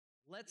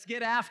Let's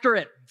get after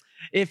it.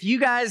 If you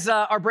guys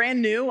are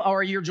brand new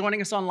or you're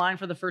joining us online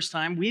for the first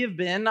time, we have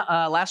been,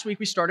 last week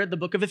we started the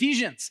book of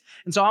Ephesians.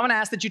 And so I'm gonna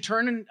ask that you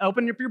turn and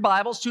open up your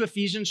Bibles to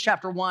Ephesians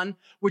chapter 1,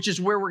 which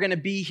is where we're gonna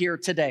be here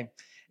today.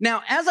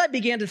 Now, as I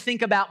began to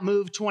think about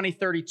Move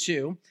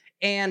 2032,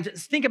 and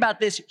think about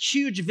this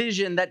huge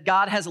vision that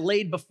God has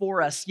laid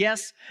before us.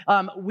 Yes,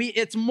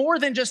 it's more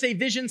than just a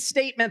vision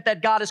statement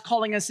that God is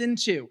calling us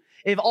into.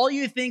 If all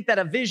you think that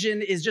a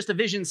vision is just a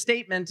vision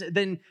statement,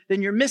 then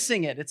you're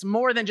missing it. It's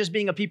more than just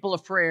being a people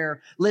of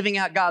prayer, living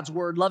out God's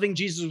word, loving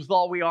Jesus with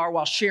all we are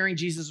while sharing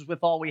Jesus with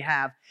all we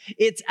have.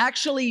 It's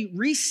actually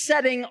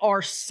resetting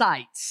our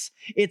sights.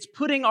 It's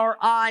putting our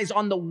eyes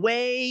on the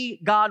way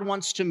God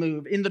wants to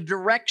move, in the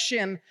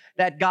direction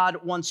that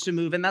God wants to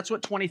move. And that's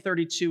what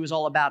 2032 is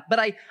all about. But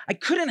I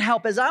couldn't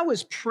help, as I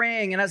was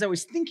praying and as I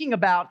was thinking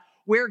about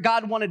where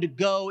God wanted to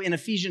go in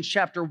Ephesians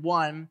chapter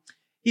 1,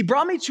 he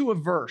brought me to a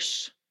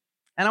verse.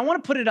 And I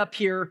want to put it up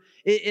here.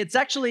 It's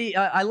actually,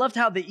 I loved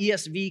how the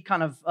ESV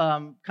kind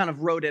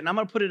of wrote it. And I'm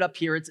going to put it up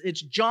here.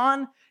 It's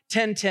John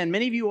 10:10.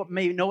 Many of you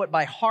may know it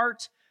by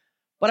heart.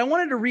 But I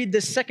wanted to read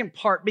this second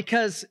part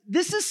because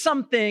this is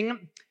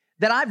something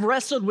that I've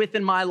wrestled with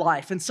in my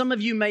life. And some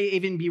of you may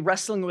even be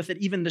wrestling with it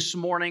even this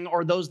morning,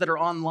 or those that are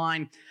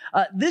online.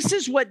 This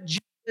is what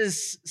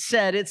Jesus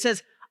said. It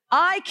says,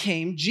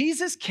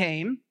 Jesus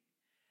came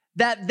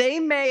that they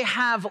may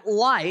have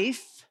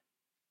life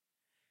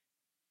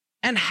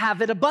and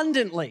have it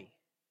abundantly.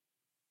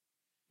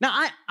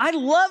 Now, I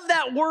love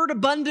that word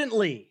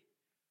abundantly.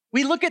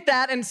 We look at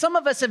that, and some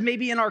of us have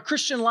maybe in our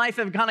Christian life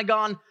have kind of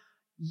gone,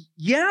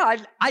 yeah,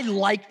 I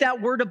like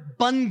that word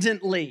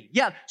abundantly.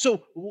 Yeah,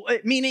 so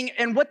meaning,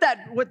 and what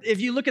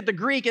if you look at the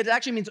Greek, it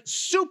actually means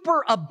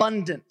super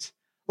abundant,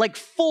 like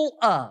full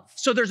of.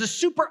 So there's a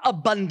super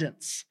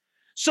abundance.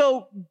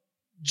 So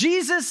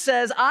Jesus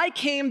says, I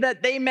came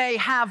that they may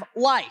have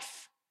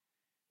life.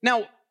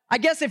 Now, I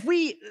guess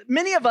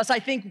many of us, I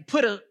think,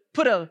 put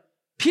a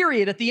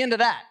period at the end of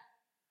that.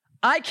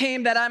 I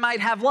came that I might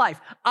have life.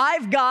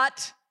 I've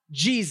got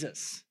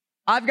Jesus.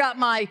 I've got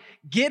my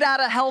get out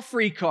of hell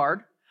free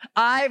card.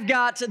 I've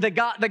got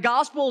the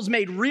gospel is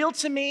made real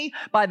to me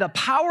by the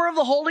power of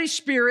the Holy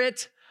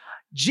Spirit.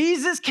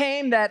 Jesus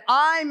came that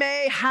I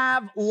may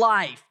have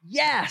life.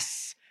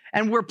 Yes.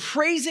 And we're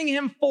praising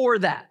him for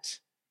that.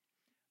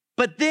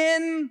 But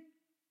then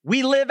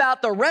we live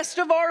out the rest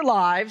of our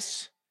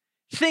lives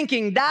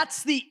thinking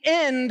that's the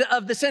end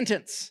of the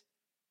sentence.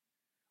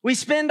 We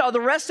spend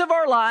the rest of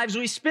our lives,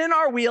 we spin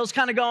our wheels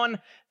kind of going,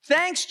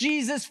 thanks,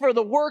 Jesus, for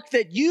the work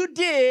that you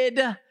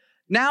did.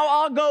 Now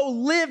I'll go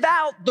live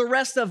out the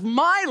rest of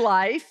my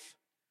life,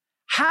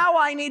 how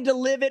I need to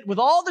live it with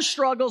all the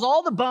struggles,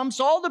 all the bumps,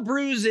 all the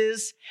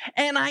bruises,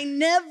 and I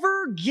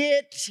never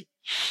get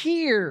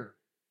here.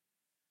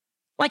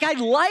 Like, I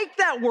like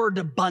that word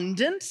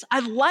abundance.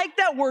 I like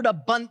that word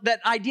that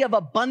idea of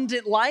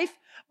abundant life.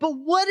 But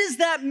what does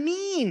that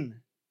mean?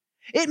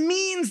 It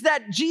means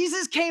that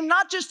Jesus came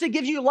not just to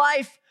give you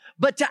life,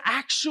 but to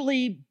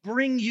actually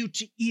bring you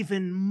to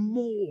even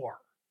more.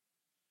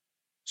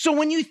 So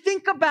when you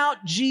think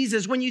about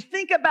Jesus, when you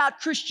think about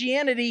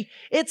Christianity,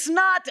 it's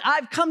not,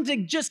 I've come to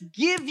just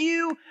give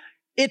you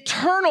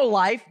eternal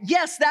life.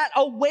 Yes, that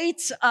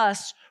awaits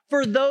us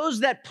for those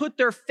that put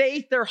their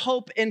faith, their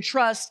hope, and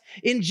trust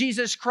in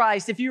Jesus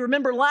Christ. If you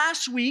remember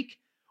last week,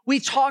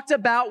 we talked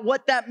about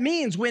what that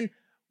means when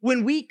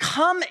we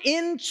come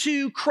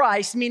into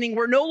Christ, meaning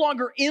we're no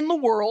longer in the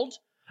world,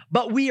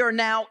 but we are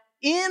now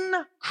in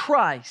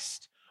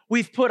Christ.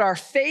 We've put our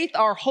faith,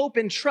 our hope,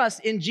 and trust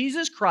in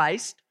Jesus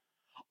Christ.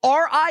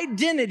 Our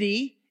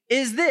identity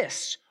is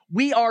this: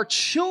 we are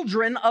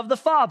children of the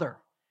Father.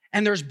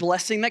 And there's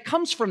blessing that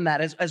comes from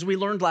that, as we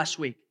learned last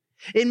week.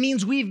 It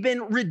means we've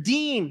been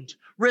redeemed,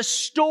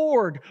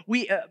 restored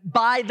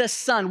by the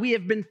Son. We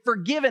have been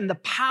forgiven. The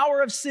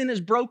power of sin is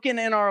broken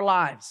in our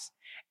lives.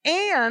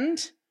 And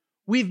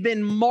we've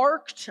been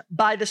marked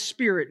by the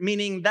Spirit,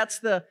 meaning that's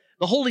the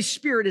Holy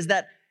Spirit is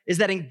that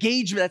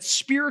engagement, that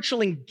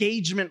spiritual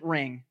engagement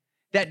ring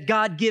that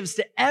God gives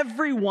to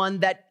everyone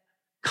that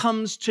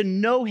comes to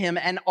know him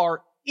and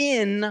are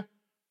in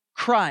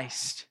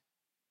Christ.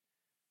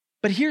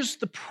 But here's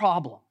the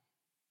problem.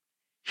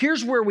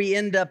 Here's where we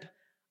end up,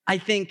 I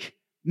think,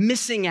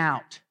 missing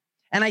out.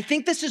 And I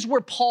think this is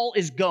where Paul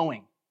is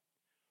going.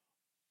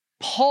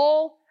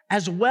 Paul,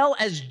 as well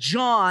as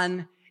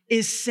John,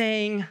 is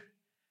saying,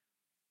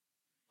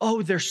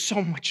 oh, there's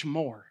so much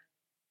more.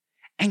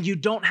 And you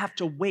don't have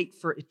to wait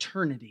for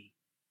eternity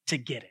to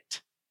get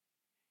it.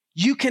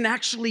 You can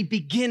actually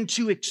begin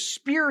to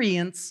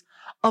experience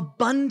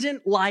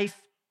abundant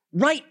life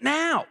right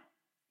now,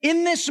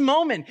 in this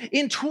moment,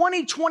 in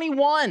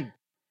 2021.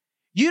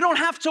 You don't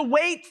have to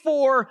wait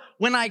for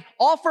when I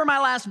offer my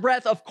last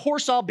breath, of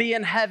course I'll be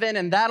in heaven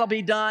and that'll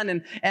be done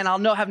and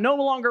I'll have no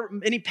longer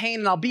any pain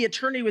and I'll be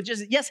eternity with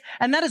Jesus. Yes,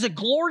 and that is a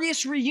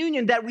glorious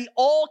reunion that we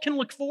all can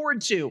look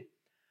forward to.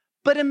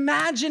 But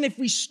imagine if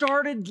we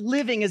started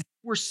living as if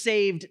we're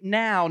saved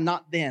now,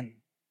 not then.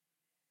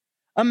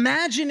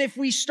 Imagine if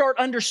we start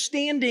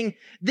understanding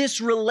this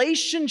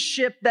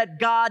relationship that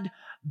God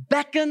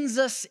beckons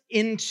us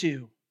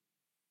into.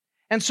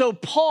 And so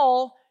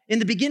Paul, in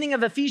the beginning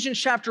of Ephesians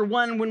chapter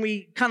 1, when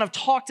we kind of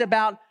talked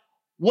about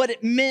what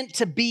it meant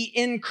to be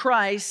in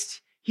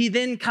Christ, he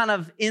then kind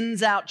of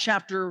ends out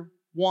chapter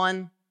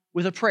 1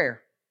 with a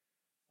prayer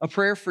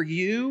for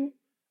you,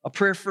 a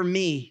prayer for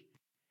me.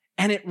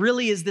 And it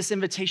really is this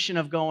invitation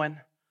of going,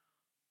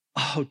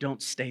 oh,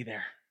 don't stay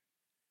there.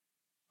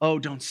 Oh,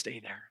 don't stay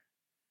there.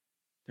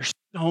 There's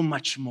so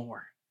much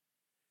more.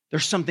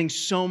 There's something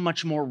so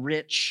much more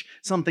rich,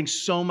 something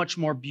so much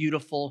more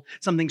beautiful,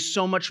 something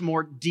so much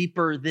more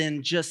deeper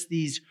than just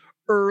these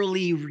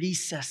early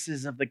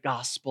recesses of the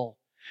gospel.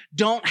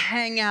 Don't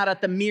hang out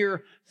at the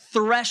mere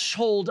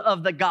threshold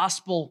of the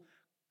gospel.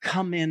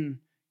 Come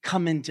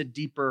into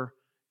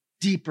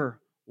deeper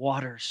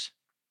waters.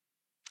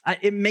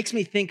 It makes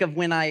me think of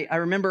when I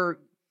remember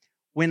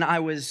when I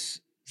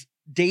was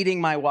dating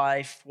my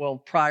wife, well,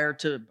 prior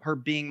to her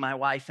being my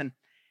wife, and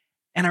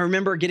I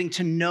remember getting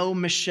to know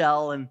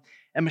Michelle and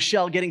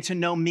Michelle getting to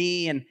know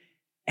me, and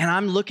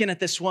I'm looking at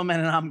this woman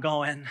and I'm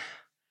going,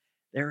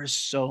 there is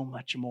so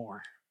much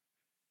more.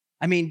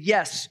 I mean,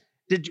 yes,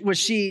 was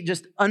she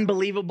just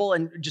unbelievable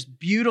and just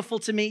beautiful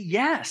to me?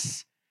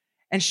 Yes.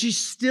 And she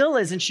still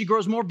is, and she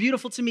grows more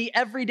beautiful to me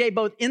every day,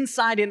 both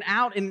inside and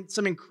out in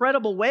some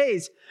incredible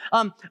ways.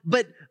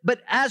 But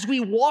as we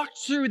walked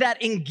through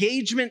that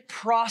engagement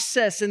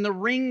process and the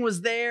ring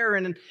was there,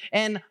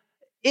 and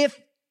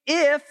if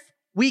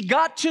we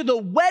got to the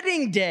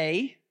wedding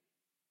day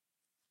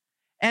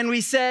and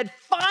we said,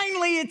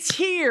 finally it's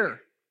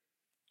here,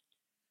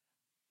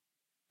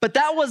 but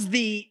that was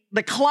the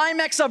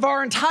climax of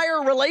our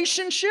entire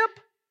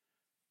relationship,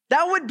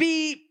 that would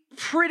be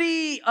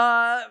pretty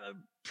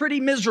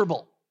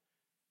miserable.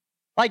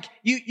 Like,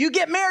 you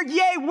get married,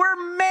 yay,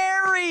 we're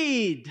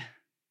married.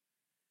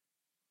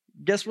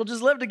 Guess we'll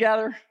just live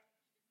together.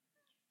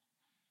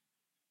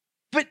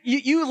 But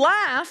you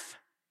laugh,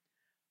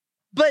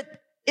 but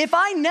if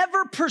I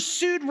never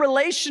pursued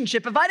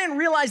relationship, if I didn't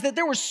realize that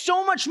there was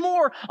so much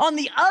more on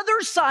the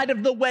other side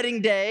of the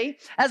wedding day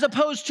as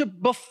opposed to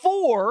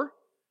before,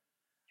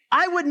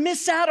 I would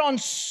miss out on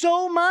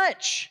so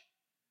much.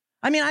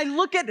 I mean, I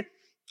look at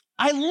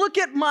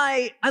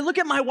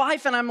my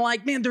wife and I'm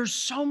like, man, there's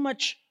so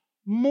much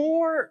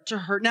more to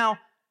her. Now,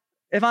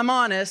 if I'm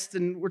honest,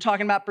 and we're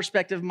talking about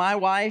perspective, my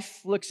wife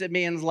looks at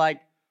me and is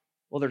like,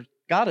 well, there's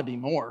got to be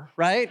more,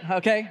 right?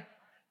 Okay.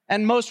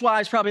 And most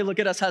wives probably look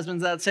at us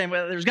husbands that same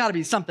way. There's got to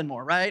be something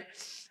more, right?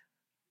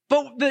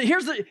 But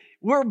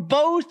we're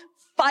both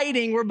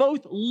fighting. We're both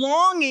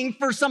longing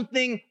for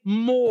something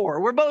more.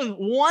 We're both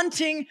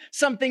wanting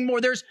something more.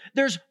 There's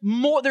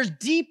more. There's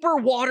deeper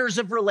waters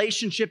of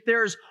relationship.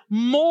 There's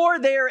more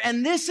there.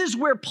 And this is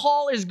where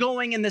Paul is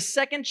going in the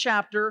second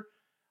chapter,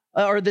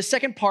 or the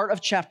second part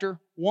of chapter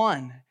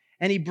 1.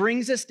 And he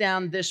brings us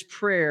down this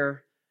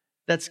prayer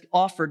that's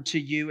offered to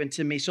you and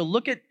to me. So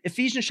look at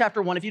Ephesians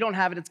chapter 1. If you don't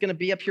have it, it's going to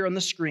be up here on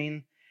the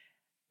screen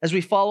as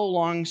we follow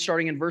along,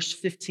 starting in verse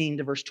 15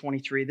 to verse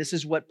 23. This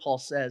is what Paul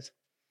says.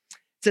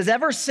 It says,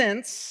 ever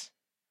since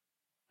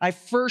I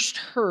first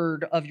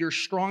heard of your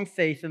strong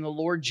faith in the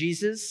Lord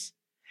Jesus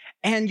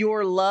and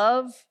your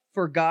love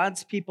for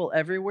God's people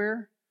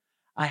everywhere,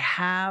 I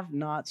have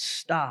not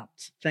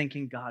stopped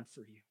thanking God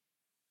for you.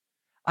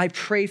 I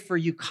pray for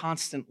you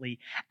constantly,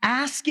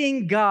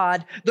 asking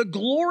God, the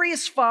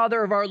glorious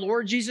Father of our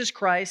Lord Jesus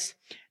Christ,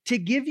 to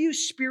give you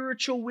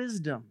spiritual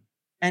wisdom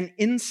and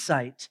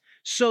insight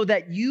so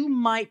that you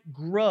might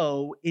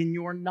grow in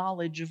your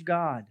knowledge of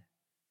God.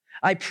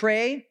 I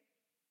pray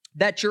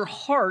that your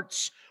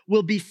hearts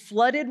will be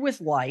flooded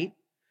with light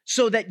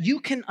so that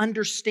you can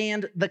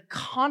understand the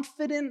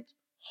confident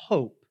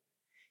hope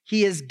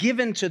He has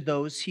given to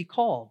those He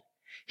called,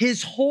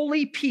 His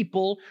holy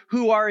people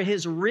who are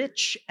His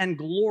rich and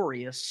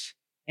glorious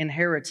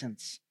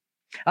inheritance.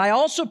 I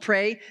also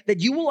pray that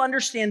you will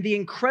understand the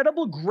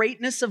incredible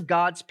greatness of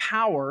God's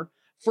power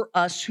for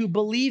us who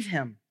believe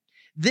Him.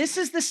 This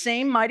is the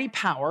same mighty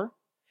power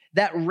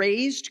that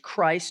raised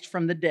Christ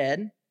from the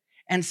dead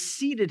and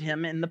seated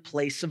Him in the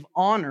place of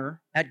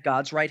honor at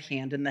God's right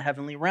hand in the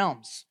heavenly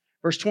realms.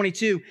 Verse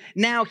 22,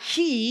 now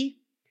He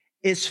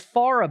is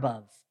far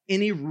above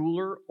any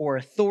ruler or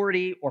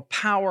authority or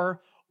power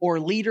or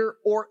leader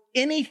or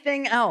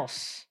anything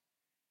else,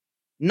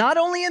 not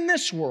only in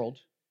this world,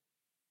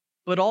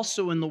 but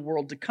also in the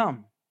world to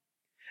come.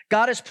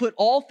 God has put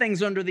all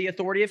things under the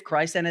authority of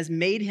Christ and has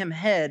made Him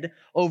head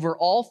over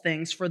all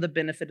things for the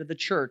benefit of the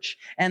church.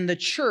 And the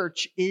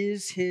church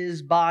is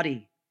His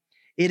body.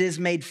 It is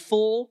made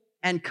full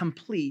and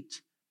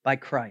complete by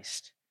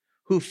Christ,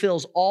 who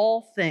fills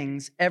all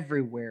things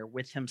everywhere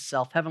with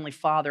Himself. Heavenly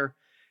Father,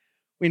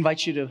 we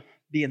invite you to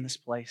be in this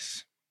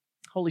place.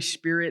 Holy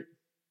Spirit,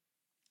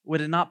 would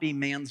it not be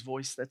man's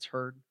voice that's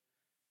heard?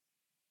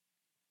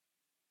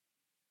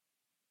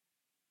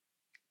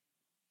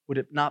 Would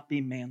it not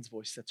be man's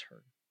voice that's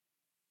heard?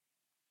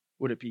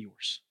 Would it be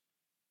yours?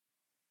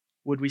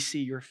 Would we see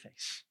your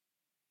face?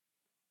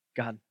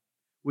 God,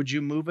 would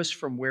you move us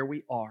from where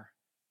we are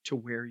to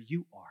where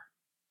you are.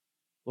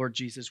 Lord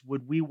Jesus,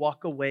 would we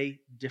walk away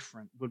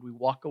different? Would we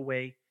walk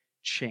away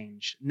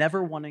changed,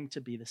 never wanting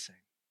to be the same?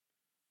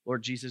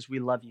 Lord Jesus, we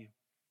love you.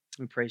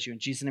 We praise you. In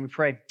Jesus' name we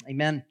pray.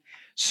 Amen.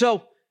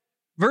 So,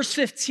 verse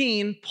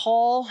 15,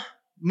 Paul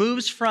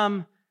moves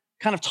from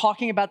kind of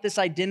talking about this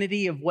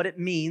identity of what it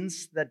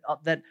means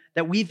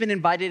that we've been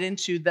invited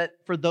into, that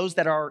for those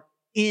that are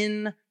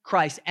in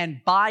Christ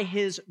and by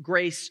his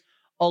grace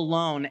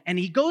alone. And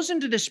he goes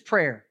into this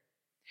prayer.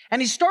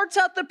 And he starts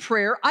out the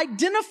prayer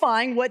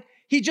identifying what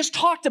he just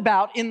talked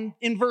about in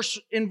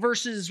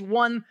verses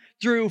 1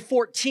 through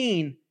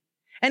 14.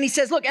 And he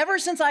says, look, ever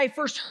since I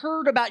first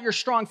heard about your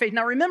strong faith.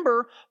 Now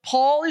remember,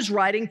 Paul is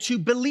writing to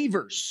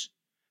believers,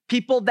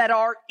 people that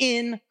are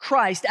in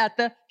Christ at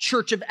the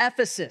church of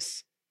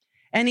Ephesus.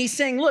 And he's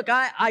saying, look,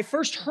 I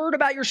first heard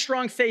about your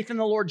strong faith in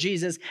the Lord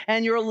Jesus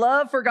and your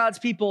love for God's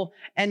people.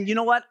 And you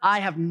know what? I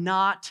have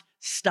not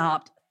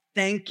stopped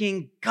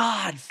thanking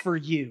God for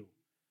you.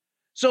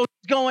 So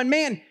he's going,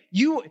 man,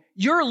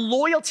 your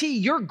loyalty,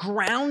 your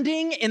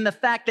grounding in the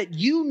fact that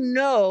you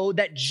know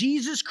that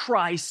Jesus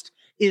Christ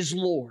is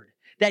Lord,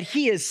 that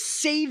he is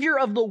Savior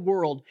of the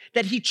world,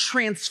 that he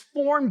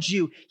transformed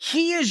you.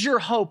 He is your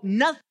hope,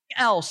 nothing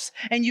else.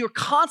 And you're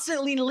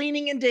constantly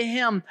leaning into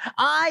him.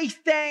 I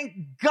thank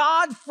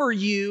God for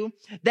you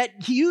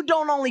that you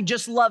don't only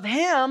just love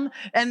him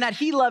and that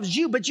he loves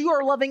you, but you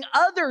are loving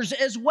others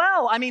as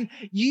well. I mean,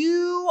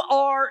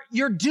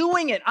 you're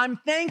doing it. I'm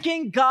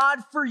thanking God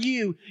for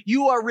you.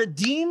 You are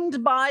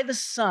redeemed by the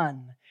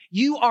Son.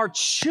 You are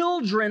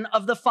children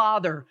of the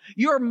Father.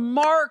 You're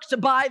marked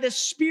by the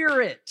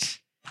Spirit.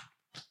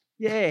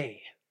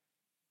 Yay.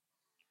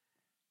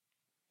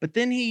 But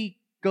then he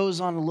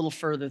goes on a little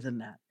further than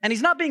that. And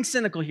he's not being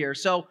cynical here,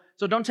 so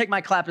don't take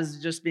my clap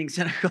as just being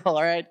cynical,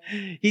 all right?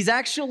 He's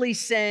actually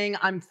saying,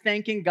 I'm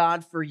thanking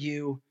God for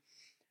you,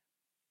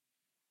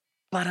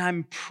 but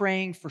I'm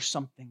praying for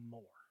something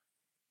more.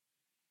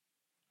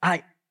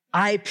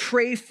 I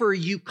pray for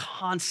you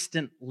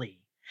constantly,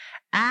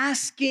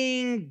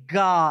 asking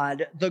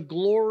God, the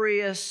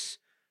glorious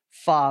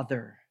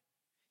Father.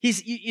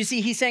 He's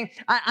saying,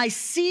 I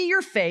see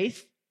your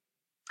faith.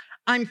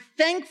 I'm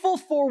thankful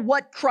for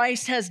what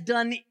Christ has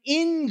done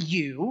in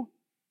you,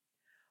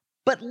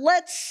 but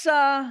let's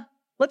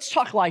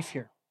talk life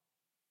here.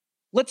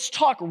 Let's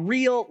talk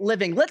real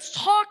living. Let's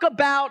talk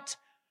about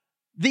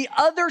the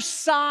other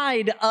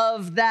side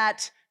of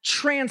that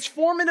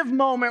transformative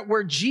moment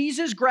where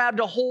Jesus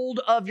grabbed a hold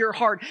of your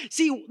heart.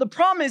 See, the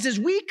problem is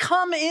we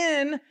come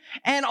in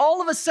and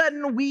all of a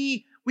sudden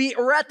we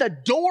are at the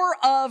door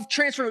of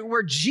transformation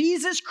where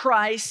Jesus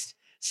Christ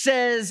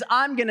says,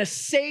 I'm going to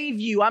save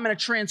you. I'm going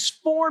to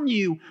transform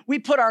you. We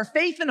put our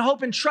faith and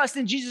hope and trust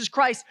in Jesus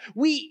Christ.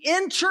 We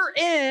enter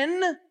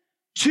in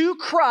to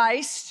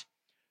Christ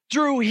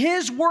through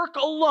his work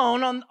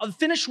alone, on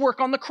finished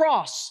work on the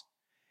cross,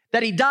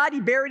 that he died,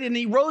 he buried, and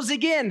he rose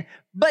again.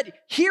 But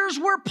here's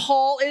where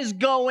Paul is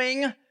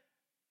going.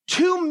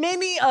 Too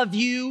many of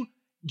you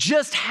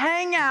just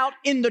hang out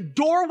in the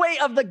doorway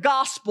of the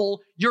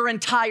gospel your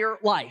entire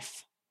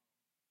life.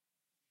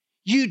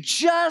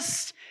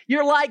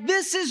 You're like,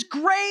 this is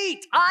great.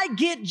 I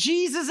get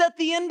Jesus at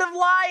the end of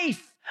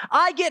life.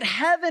 I get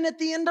heaven at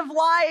the end of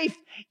life.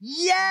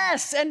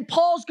 Yes. And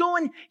Paul's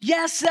going,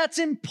 yes, that's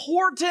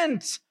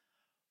important.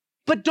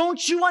 But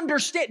don't you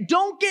understand?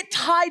 Don't get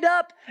tied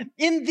up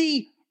in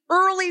the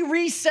early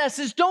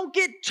recesses. Don't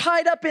get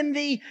tied up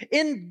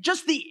in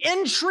just the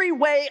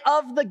entryway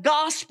of the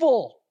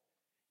gospel.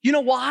 You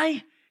know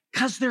why?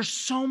 Because there's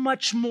so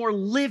much more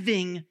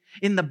living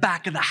in the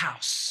back of the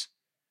house.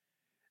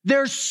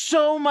 There's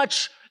so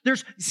much.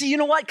 You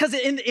know what? Because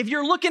if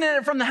you're looking at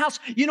it from the house,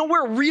 you know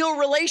where real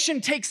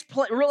relationship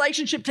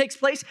takes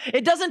place?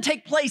 It doesn't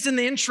take place in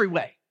the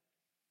entryway.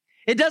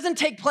 It doesn't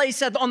take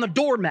place on the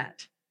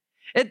doormat.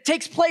 It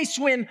takes place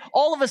when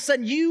all of a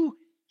sudden you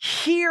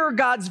hear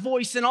God's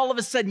voice and all of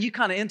a sudden you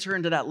kind of enter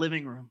into that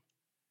living room.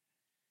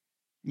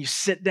 You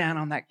sit down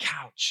on that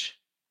couch,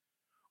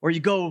 or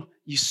you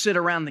sit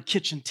around the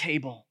kitchen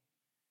table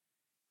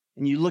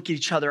and you look at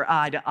each other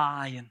eye to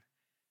eye, and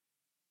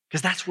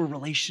because that's where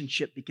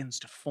relationship begins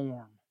to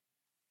form.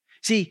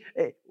 See,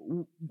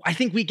 I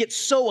think we get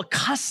so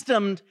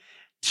accustomed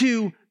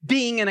to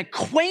being an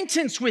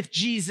acquaintance with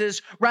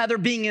Jesus rather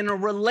being in a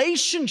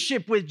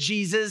relationship with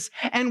Jesus,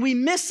 and we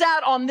miss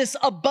out on this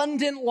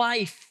abundant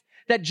life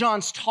that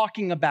John's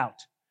talking about.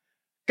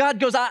 God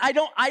goes,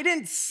 I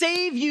didn't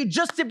save you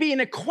just to be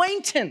an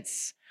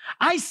acquaintance.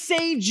 I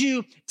saved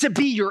you to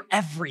be your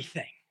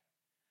everything.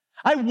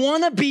 I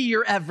want to be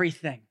your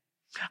everything.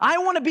 I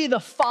want to be the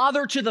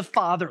father to the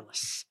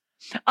fatherless.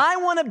 I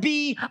want to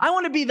be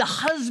the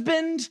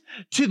husband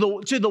to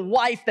the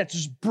wife that's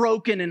just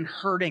broken and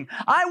hurting.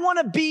 I want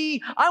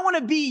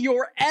to be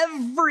your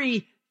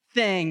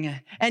everything.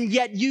 And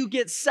yet you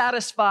get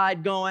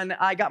satisfied going,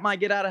 I got my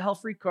get out of hell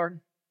free card.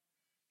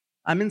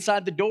 I'm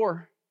inside the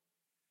door.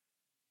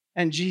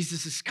 And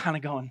Jesus is kind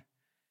of going,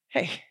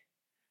 hey,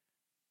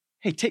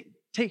 take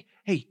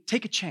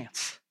a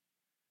chance.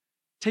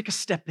 Take a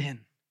step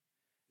in.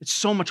 It's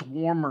so much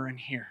warmer in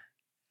here.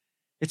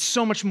 It's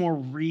so much more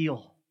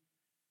real.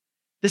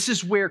 This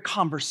is where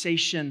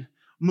conversation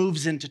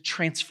moves into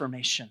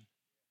transformation.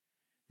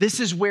 This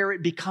is where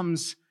it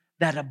becomes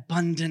that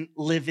abundant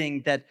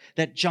living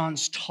that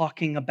John's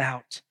talking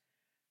about.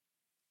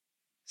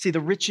 See,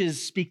 the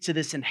riches speak to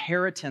this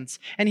inheritance.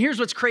 And here's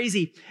what's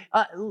crazy.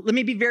 Let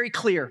me be very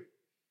clear.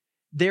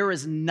 There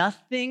is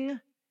nothing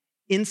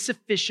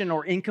insufficient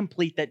or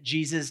incomplete that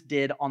Jesus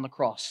did on the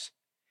cross,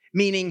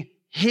 meaning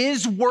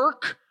his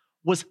work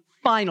was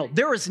final.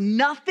 There is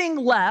nothing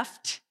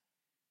left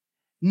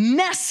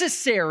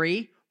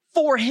necessary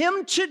for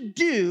him to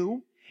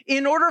do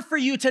in order for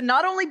you to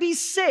not only be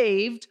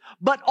saved,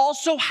 but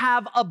also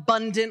have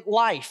abundant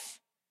life.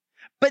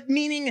 But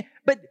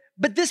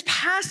this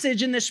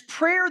passage and this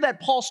prayer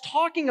that Paul's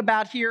talking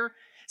about here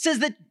says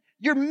that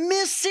you're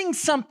missing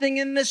something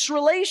in this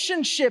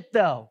relationship,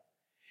 though.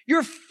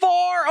 You're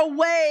far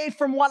away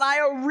from what I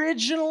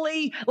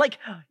originally,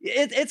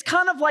 it's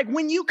kind of like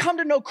when you come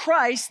to know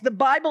Christ, the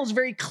Bible is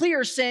very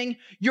clear saying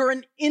you're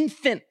an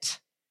infant.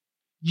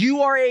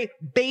 You are a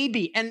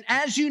baby. And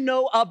as you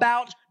know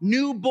about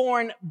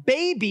newborn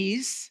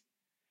babies,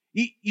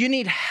 you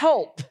need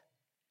help.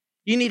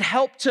 You need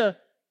help to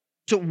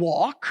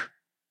walk.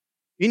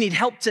 You need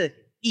help to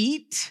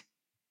eat.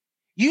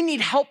 You need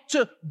help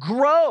to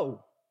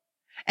grow.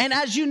 And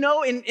as you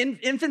know, in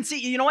infancy,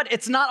 you know what?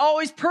 It's not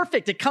always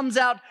perfect. It comes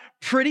out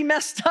pretty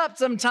messed up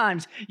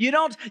sometimes.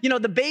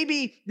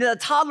 The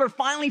toddler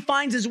finally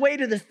finds his way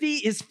to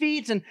his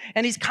feet,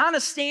 and he's kind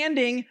of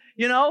standing,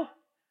 Now,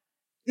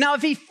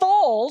 if he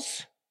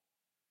falls,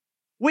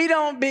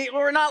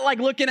 we're not like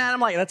looking at him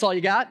like, that's all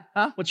you got?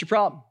 Huh? What's your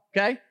problem?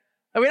 Okay?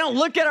 And we don't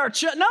look at our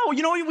no,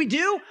 you know what we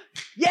do?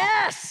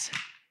 Yes!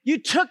 You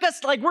took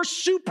us, we're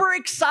super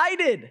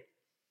excited.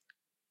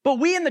 But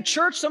we in the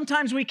church,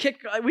 sometimes we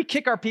kick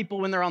our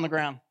people when they're on the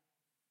ground.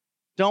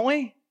 Don't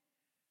we?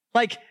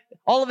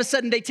 All of a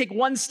sudden they take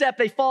one step,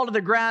 they fall to the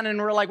ground, and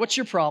we're like, what's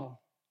your problem?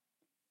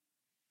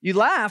 You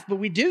laugh, but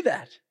we do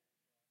that.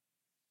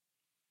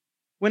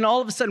 When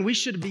all of a sudden we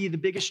should be the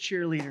biggest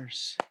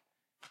cheerleaders.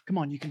 Come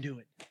on, you can do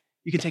it.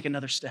 You can take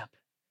another step.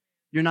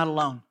 You're not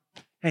alone.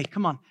 Hey,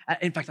 come on.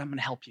 In fact, I'm going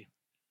to help you.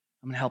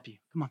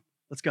 Come on,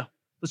 let's go.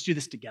 Let's do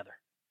this together.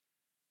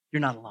 You're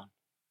not alone.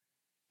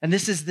 And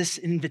this is this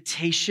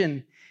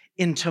invitation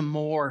into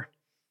more.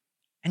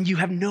 And you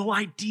have no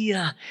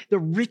idea the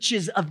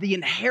riches of the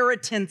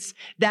inheritance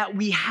that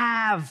we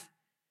have.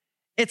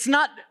 It's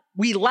not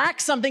we lack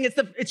something.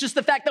 It's just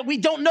the fact that we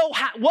don't know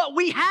what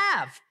we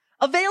have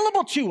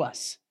available to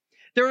us.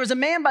 There was a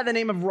man by the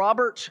name of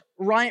Randolph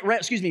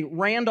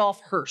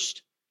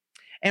Hearst.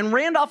 And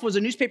Randolph was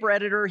a newspaper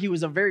editor. He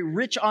was a very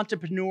rich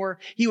entrepreneur.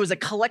 He was a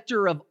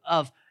collector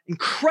of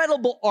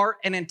incredible art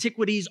and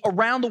antiquities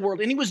around the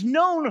world. And he was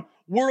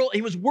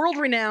world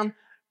renowned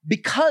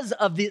because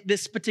of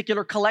this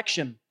particular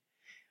collection.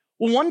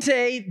 Well, one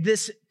day,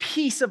 this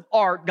piece of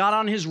art got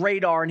on his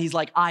radar, and he's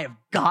like, I have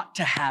got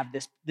to have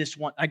this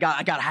one. I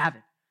got to have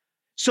it.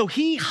 So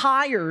he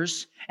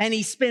hires and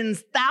he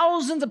spends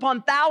thousands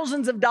upon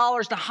thousands of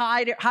dollars to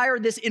hire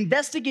this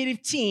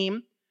investigative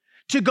team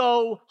to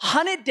go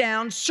hunt it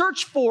down,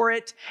 search for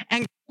it,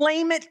 and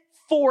claim it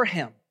for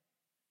him.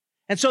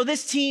 And so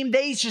this team,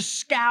 they just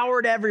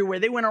scoured everywhere.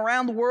 They went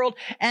around the world,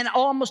 and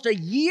almost a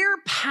year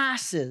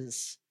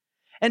passes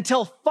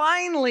until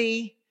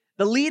finally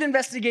the lead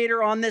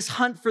investigator on this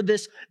hunt for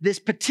this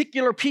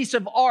particular piece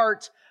of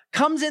art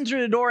comes in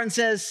through the door and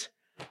says,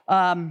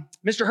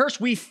 Mr.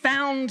 Hearst, we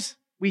found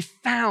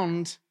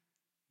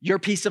your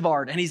piece of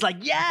art. And he's like,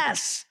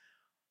 yes,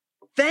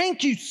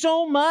 thank you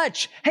so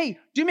much. Hey,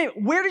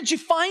 where did you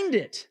find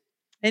it?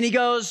 And he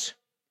goes,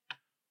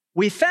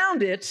 we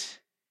found it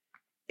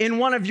in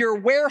one of your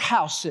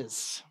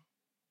warehouses.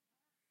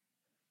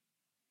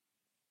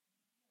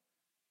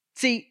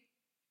 See,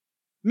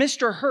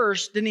 Mr.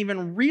 Hearst didn't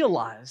even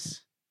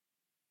realize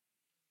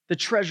the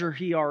treasure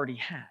he already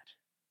had.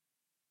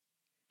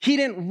 He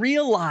didn't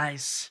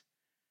realize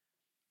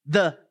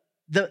the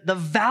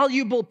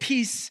valuable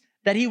piece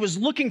that he was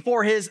looking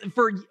for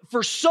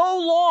for so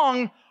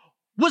long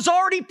was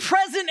already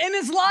present in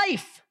his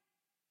life.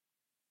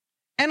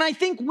 And I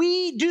think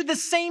we do the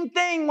same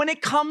thing when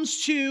it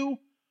comes to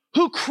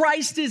who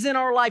Christ is in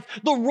our life,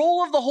 the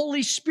role of the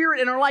Holy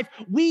Spirit in our life.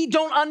 We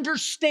don't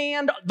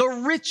understand the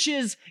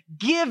riches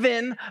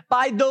given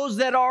by those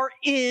that are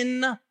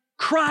in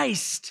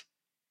Christ.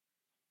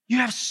 You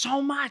have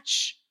so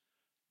much.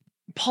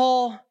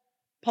 Paul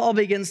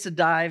begins to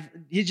dive.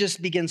 He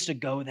just begins to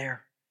go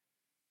there.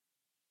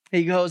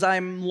 He goes,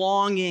 I'm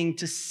longing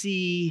to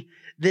see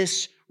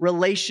this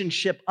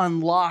relationship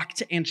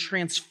unlocked and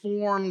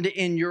transformed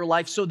in your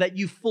life so that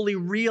you fully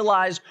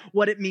realize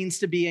what it means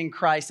to be in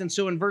Christ. And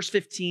so in verse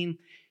 15,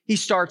 he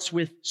starts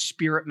with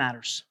spirit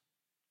matters.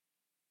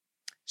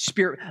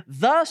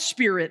 The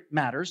Spirit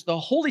matters, the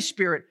Holy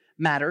Spirit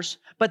matters,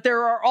 but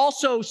there are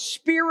also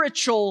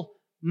spiritual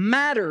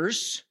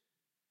matters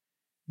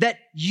that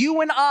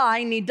you and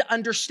I need to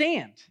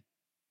understand.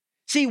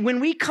 See, when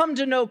we come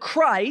to know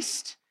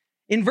Christ,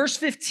 In verse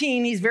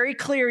 15, he's very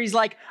clear. He's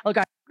like, look,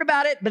 I heard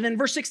about it. But then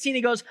verse 16,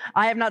 he goes,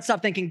 I have not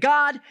stopped thanking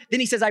God. Then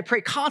he says, I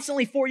pray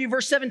constantly for you.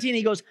 Verse 17,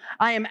 he goes,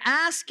 I am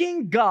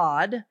asking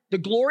God, the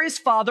glorious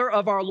Father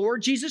of our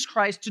Lord Jesus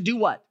Christ, to do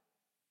what?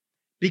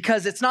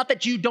 Because it's not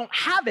that you don't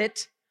have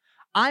it.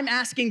 I'm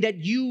asking that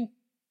you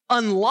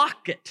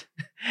unlock it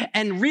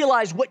and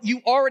realize what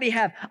you already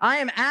have. I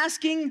am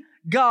asking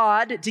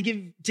God to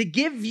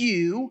give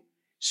you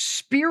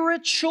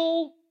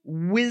spiritual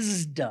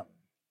wisdom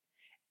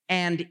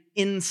and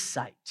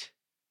insight.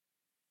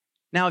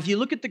 Now, if you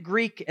look at the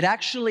Greek, it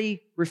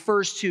actually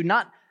refers to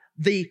not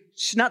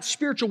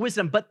spiritual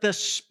wisdom, but the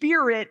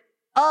spirit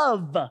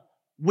of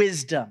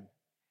wisdom.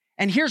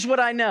 And here's what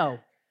I know,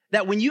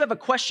 that when you have a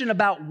question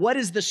about what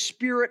is the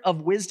spirit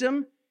of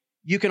wisdom,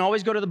 you can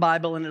always go to the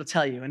Bible and it'll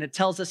tell you. And it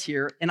tells us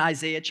here in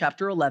Isaiah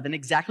chapter 11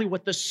 exactly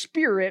what the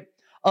spirit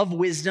of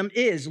wisdom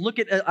is. Look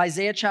at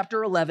Isaiah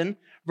chapter 11,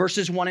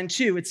 verses 1 and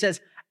 2. It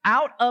says,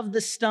 out of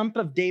the stump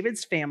of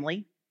David's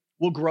family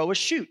will grow a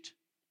shoot.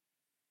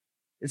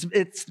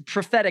 It's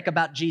prophetic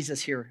about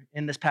Jesus here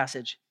in this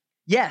passage.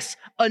 Yes,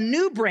 a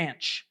new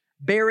branch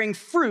bearing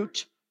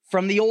fruit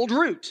from the old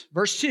root.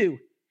 Verse 2,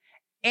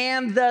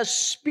 and the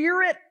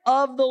Spirit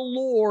of the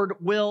Lord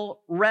will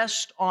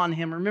rest on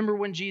him. Remember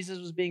when Jesus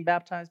was being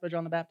baptized by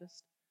John the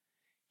Baptist?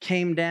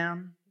 Came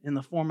down in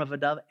the form of a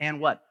dove and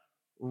what?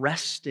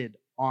 Rested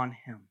on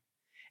him.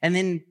 And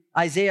then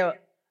Isaiah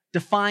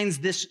defines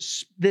this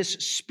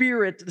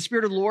spirit, the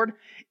Spirit of the Lord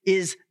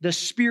is the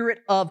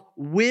spirit of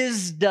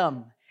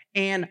wisdom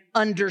and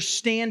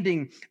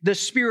understanding, the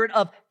spirit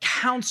of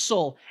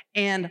counsel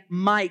and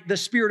might, the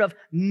spirit of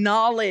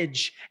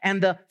knowledge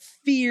and the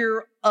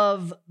fear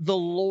of the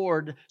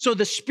Lord. So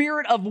the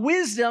spirit of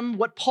wisdom,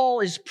 what Paul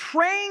is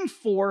praying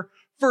for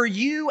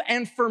you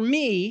and for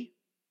me,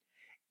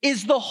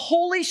 is the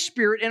Holy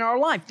Spirit in our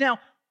life. Now,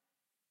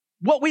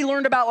 what we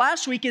learned about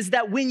last week is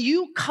that when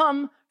you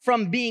come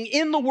from being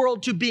in the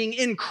world to being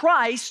in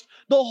Christ,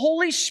 the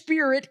Holy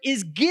Spirit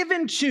is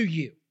given to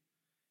you.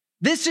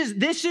 This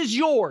is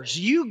yours.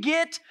 You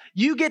get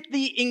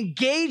the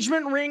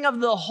engagement ring of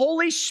the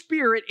Holy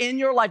Spirit in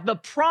your life, the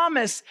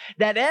promise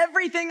that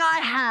everything I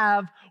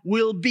have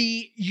will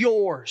be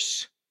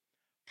yours.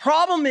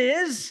 Problem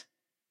is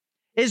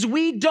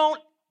we don't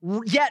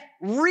yet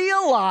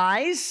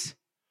realize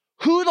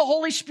who the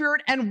Holy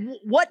Spirit and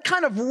what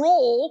kind of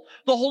role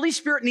the Holy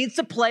Spirit needs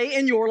to play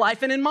in your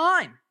life and in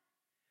mine.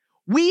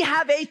 We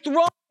have a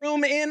throne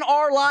room in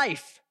our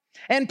life.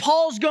 And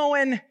Paul's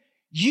going,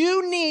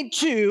 you need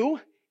to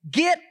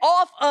get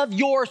off of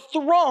your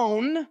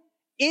throne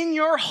in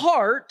your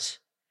heart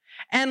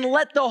and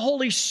let the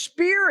Holy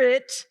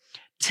Spirit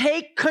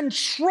take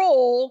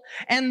control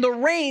and the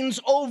reins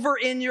over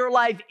in your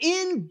life.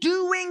 In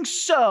doing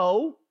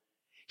so,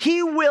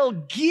 He will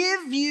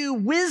give you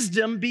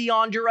wisdom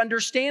beyond your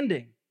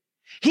understanding.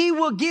 He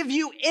will give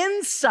you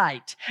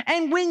insight.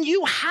 And when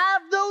you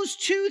have those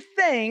two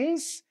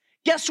things,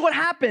 guess what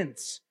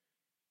happens?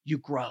 You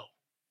grow.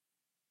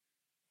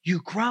 You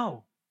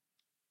grow.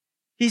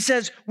 He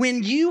says,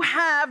 when you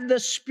have the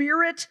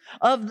spirit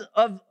of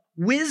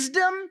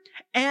wisdom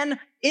and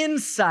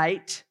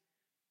insight,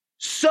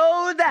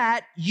 so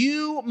that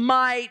you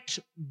might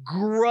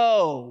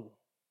grow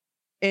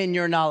in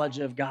your knowledge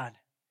of God.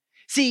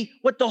 See,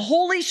 what the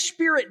Holy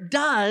Spirit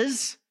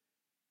does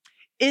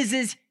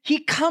is He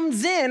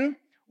comes in,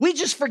 we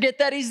just forget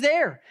that He's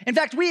there. In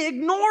fact, we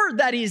ignore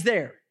that He's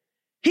there.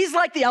 He's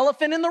like the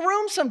elephant in the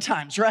room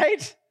sometimes,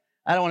 right?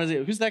 I don't want to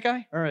do it. Who's that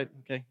guy? All right,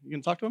 okay. You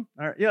can talk to him?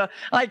 All right, yeah.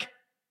 Like,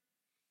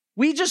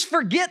 we just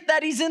forget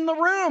that He's in the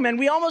room and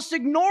we almost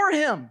ignore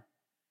Him.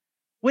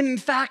 When in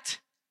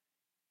fact,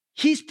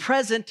 He's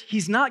present,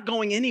 He's not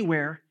going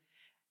anywhere.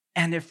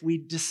 And if we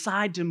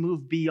decide to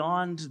move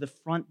beyond the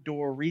front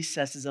door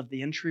recesses of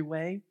the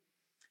entryway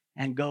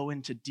and go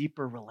into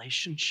deeper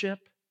relationship,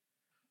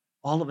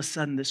 all of a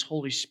sudden this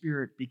Holy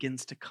Spirit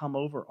begins to come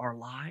over our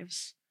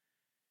lives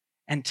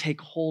and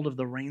take hold of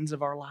the reins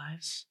of our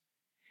lives.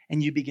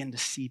 And you begin to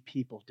see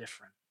people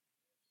different.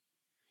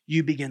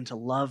 You begin to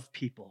love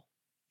people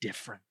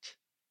different.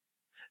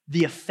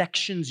 The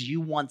affections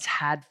you once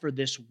had for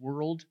this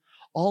world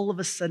all of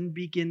a sudden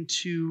begin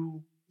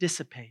to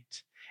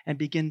dissipate and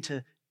begin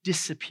to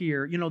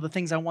disappear. You know, the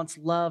things I once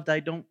loved, I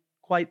don't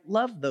quite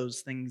love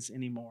those things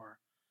anymore.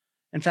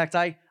 In fact,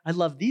 I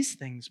love these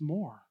things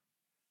more.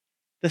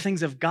 The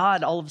things of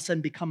God all of a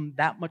sudden become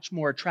that much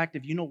more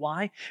attractive. You know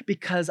why?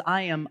 Because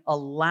I am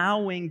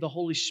allowing the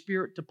Holy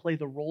Spirit to play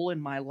the role in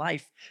my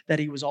life that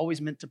He was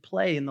always meant to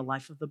play in the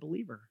life of the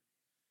believer.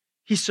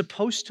 He's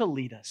supposed to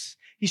lead us.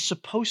 He's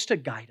supposed to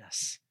guide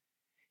us.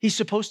 He's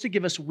supposed to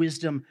give us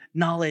wisdom,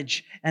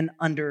 knowledge, and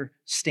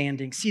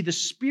understanding. See, the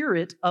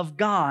Spirit of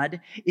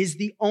God is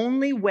the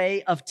only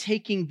way of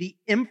taking the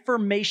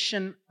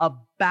information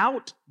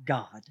about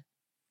God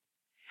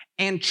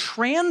and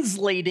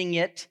translating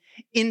it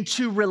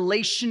into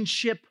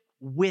relationship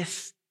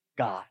with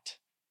God.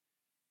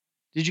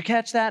 Did you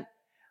catch that?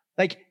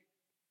 Like,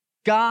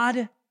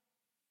 God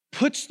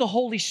puts the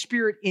Holy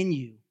Spirit in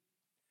you.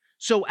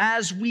 So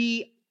as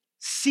we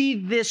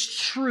see this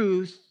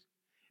truth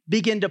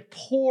begin to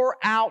pour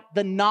out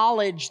the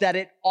knowledge that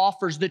it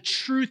offers, the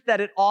truth that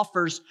it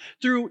offers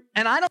through,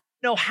 and I don't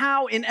know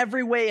how in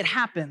every way it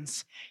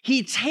happens.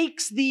 He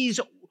takes these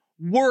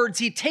words,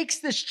 he takes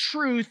this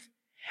truth,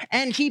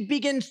 and he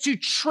begins to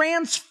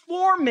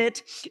transform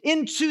it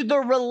into the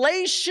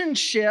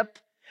relationship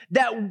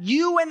that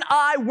you and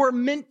I were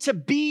meant to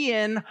be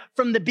in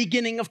from the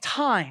beginning of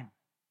time.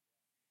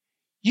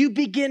 You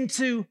begin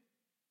to,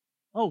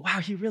 oh, wow,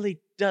 he really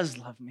does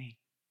love me.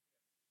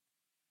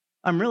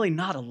 I'm really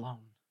not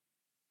alone.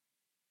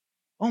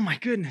 Oh my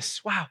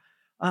goodness, wow.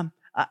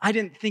 I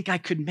didn't think I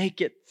could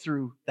make it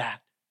through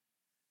that.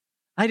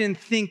 I didn't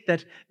think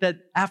that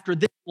after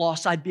this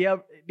loss, I'd be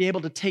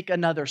able to take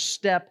another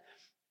step.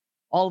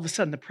 All of a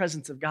sudden, the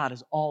presence of God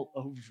is all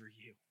over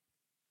you.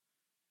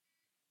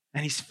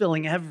 And he's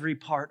filling every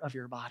part of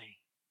your body.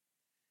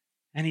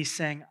 And he's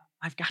saying,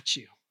 I've got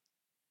you.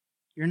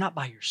 You're not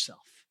by yourself.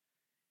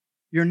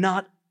 You're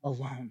not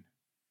alone.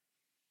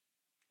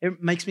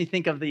 It makes me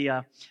think of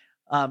the,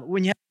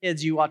 when you have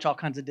kids, you watch all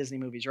kinds of Disney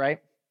movies, right?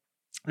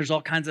 There's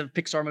all kinds of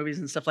Pixar movies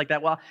and stuff like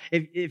that. Well,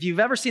 if you've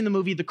ever seen the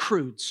movie The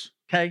Croods,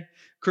 okay?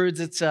 Croods,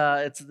 it's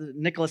the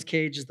Nicolas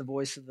Cage is the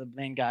voice of the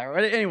main guy.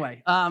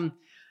 Right?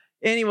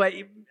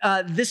 Anyway,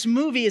 this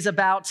movie is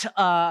about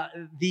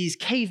these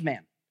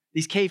cavemen,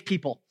 these cave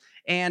people.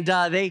 And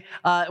they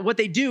what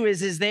they do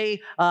is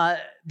they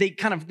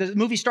kind of, the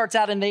movie starts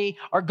out and they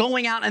are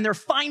going out and they're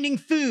finding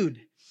food.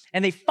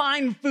 And they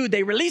find food,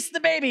 they release the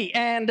baby,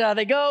 and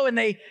they go and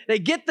they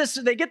get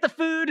the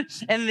food,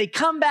 and then they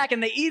come back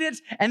and they eat it,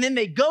 and then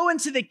they go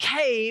into the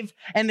cave,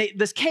 and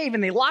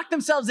they lock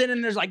themselves in,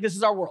 and there's like, this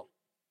is our world.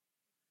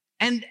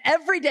 And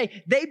every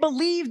day, they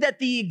believe that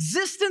the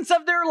existence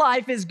of their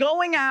life is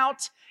going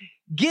out,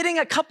 getting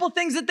a couple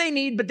things that they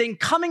need, but then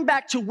coming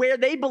back to where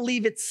they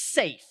believe it's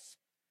safe.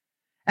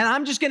 And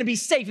I'm just going to be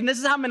safe, and this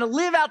is how I'm going to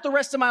live out the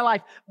rest of my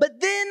life. But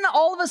then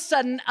all of a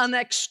sudden, an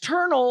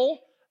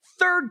external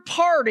third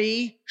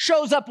party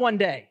shows up one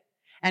day,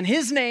 and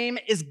his name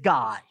is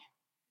Guy.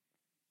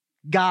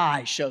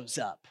 Guy shows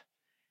up.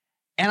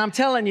 And I'm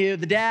telling you,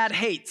 the dad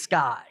hates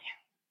Guy,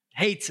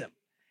 hates him.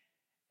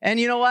 And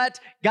you know what?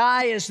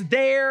 Guy is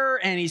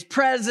there, and he's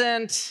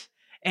present,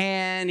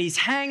 and he's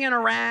hanging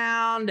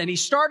around, and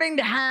he's starting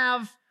to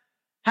have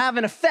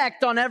an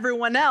effect on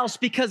everyone else,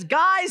 because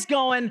Guy's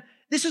going,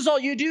 this is all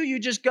you do. You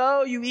just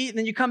go, you eat, and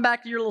then you come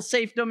back to your little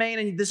safe domain,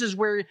 and this is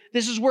where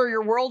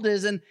your world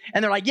is. And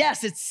they're like,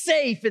 yes, it's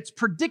safe, it's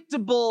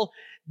predictable.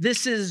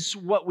 This is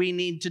what we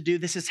need to do.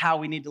 This is how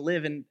we need to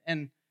live.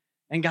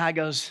 And Guy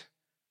goes,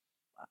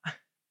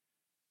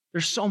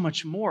 there's so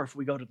much more if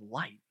we go to the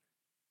light.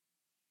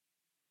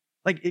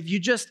 Like if you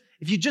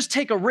just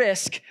take a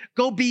risk,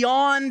 go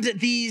beyond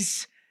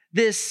this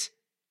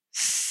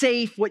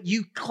safe, what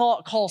you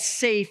call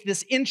safe,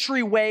 this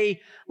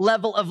entryway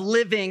level of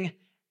living,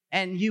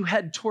 and you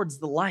head towards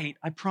the light,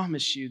 I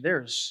promise you,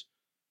 there's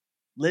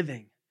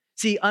living.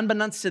 See,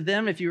 unbeknownst to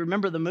them, if you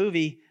remember the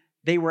movie,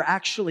 they were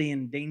actually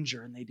in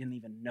danger and they didn't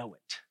even know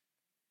it.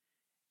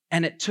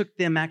 And it took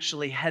them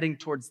actually heading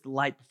towards the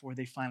light before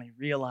they finally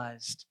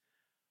realized,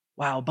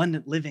 wow,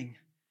 abundant living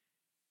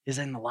is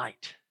in the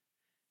light.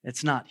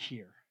 It's not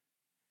here.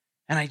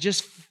 And I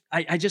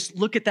just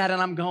look at that and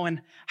I'm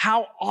going,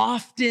 how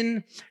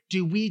often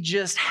do we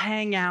just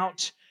hang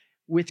out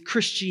with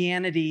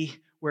Christianity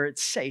where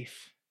it's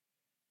safe?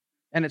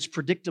 And it's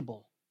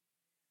predictable,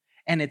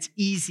 and it's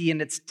easy,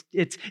 and it's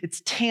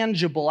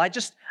tangible. I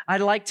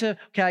like to,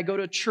 I go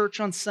to church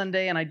on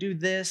Sunday, and I do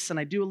this, and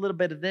I do a little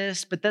bit of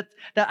this, but that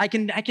I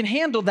can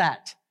handle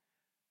that.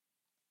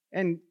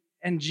 And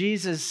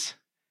Jesus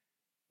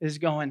is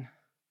going,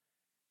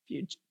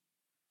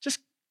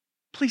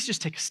 please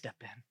just take a step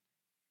in.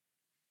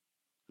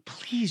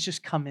 Please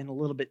just come in a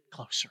little bit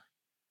closer.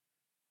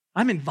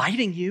 I'm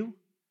inviting you.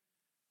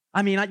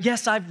 I mean,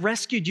 yes, I've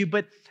rescued you,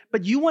 but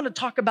you want to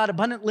talk about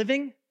abundant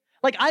living?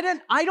 Like, I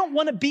don't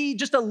want to be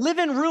just a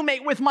living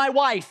roommate with my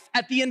wife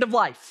at the end of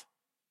life.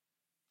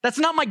 That's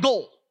not my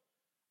goal.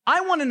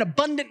 I want an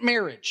abundant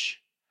marriage.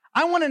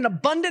 I want an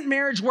abundant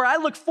marriage where I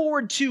look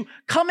forward to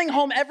coming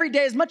home every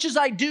day as much as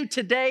I do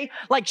today.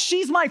 Like,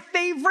 she's my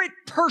favorite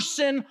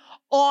person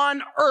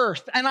on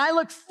earth, and I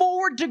look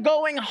forward to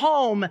going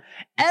home.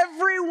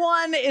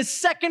 Everyone is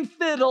second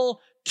fiddle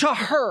to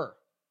her.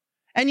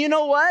 And you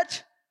know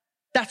what?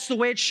 That's the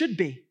way it should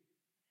be.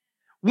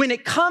 When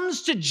it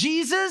comes to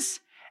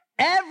Jesus,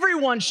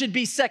 everyone should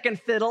be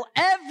second fiddle.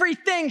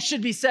 Everything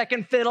should be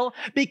second fiddle,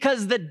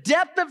 because the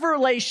depth of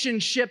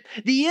relationship,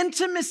 the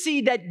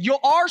intimacy that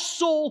our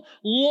soul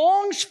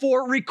longs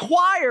for,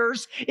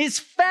 requires, is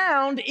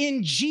found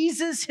in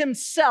Jesus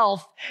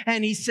himself.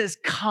 And he says,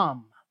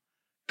 come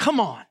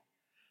on.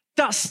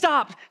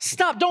 Stop.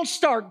 Don't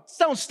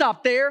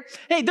stop there.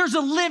 Hey, there's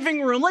a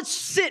living room. Let's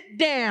sit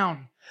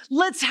down.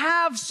 Let's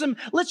have you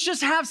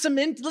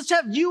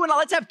and I,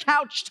 let's have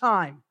couch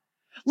time.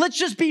 Let's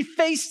just be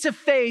face to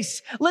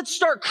face. Let's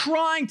start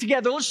crying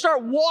together. Let's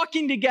start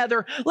walking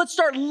together. Let's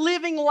start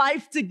living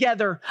life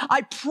together.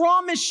 I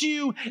promise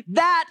you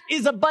that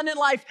is abundant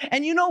life.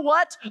 And you know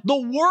what? The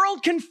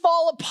world can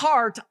fall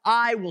apart.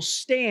 I will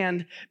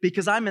stand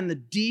because I'm in the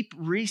deep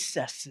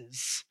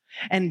recesses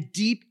and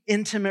deep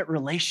intimate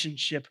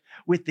relationship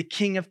with the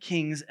King of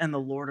Kings and the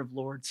Lord of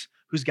Lords,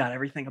 who's got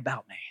everything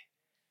about me.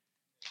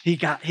 He's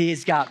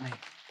got me.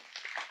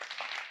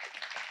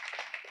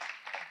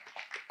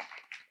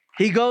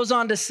 He goes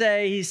on to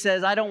say, he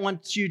says, I don't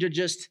want you to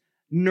just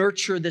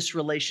nurture this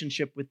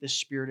relationship with this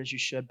Spirit as you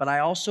should, but I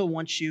also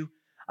want you,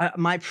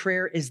 my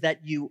prayer is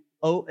that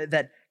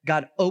that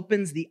God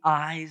opens the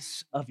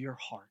eyes of your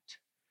heart.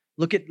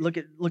 Look at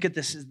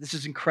this. This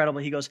is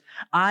incredible. He goes,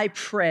 I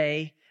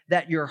pray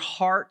that your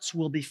hearts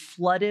will be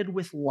flooded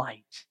with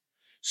light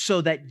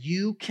so that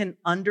you can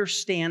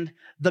understand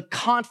the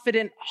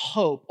confident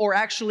hope, or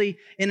actually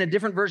in a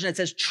different version, it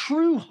says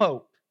true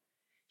hope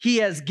he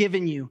has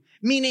given you,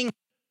 meaning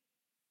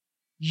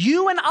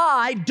you and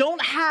I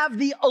don't have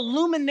the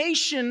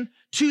illumination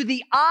to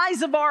the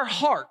eyes of our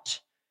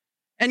heart.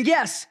 And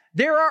yes,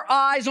 there are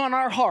eyes on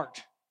our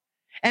heart.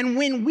 And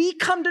when we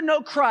come to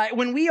know Christ,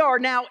 when we are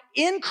now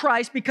in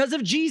Christ because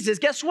of Jesus,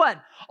 guess what?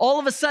 All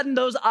of a sudden,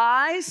 those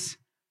eyes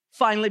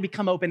finally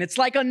become open. It's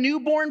like a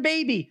newborn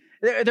baby.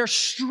 They're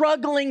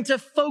struggling to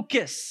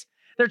focus.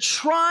 They're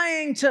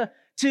trying to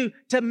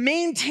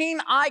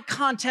maintain eye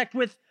contact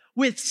with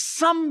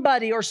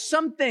somebody or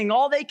something.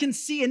 All they can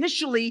see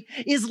initially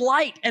is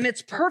light, and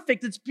it's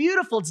perfect. It's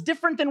beautiful. It's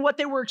different than what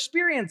they were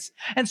experiencing.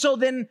 And so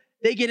then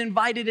they get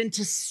invited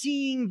into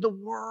seeing the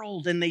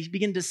world, and they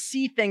begin to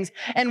see things.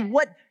 And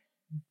what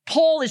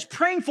Paul is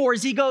praying for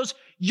is he goes,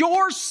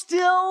 you're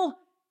still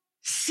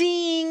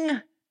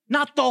seeing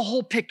not the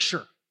whole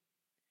picture.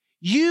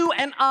 You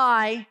and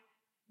I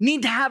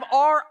need to have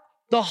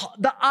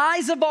the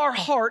eyes of our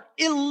heart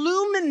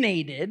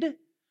illuminated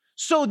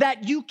so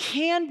that you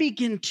can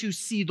begin to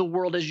see the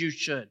world as you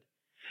should.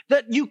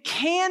 That you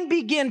can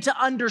begin to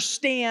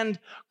understand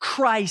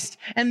Christ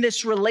and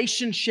this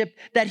relationship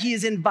that he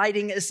is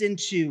inviting us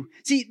into.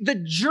 See, the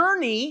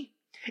journey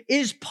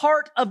is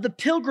part of the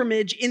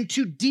pilgrimage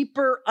into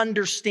deeper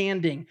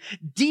understanding,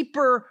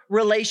 deeper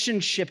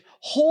relationship,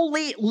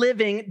 holy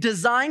living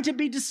designed to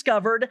be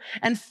discovered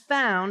and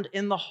found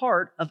in the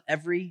heart of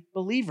every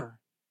believer.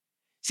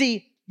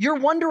 See, you're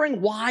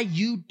wondering why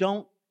you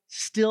don't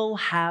still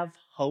have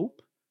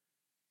hope.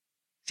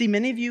 See,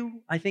 many of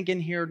you, I think in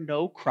here,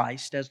 know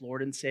Christ as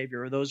Lord and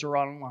Savior, or those who are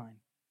online.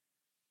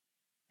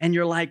 And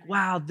you're like,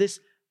 wow,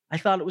 I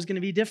thought it was going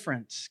to be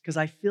different because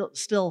I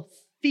still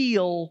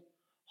feel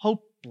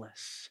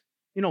hopeless.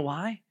 You know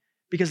why?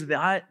 Because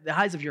the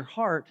eyes of your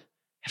heart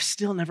have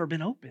still never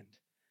been opened.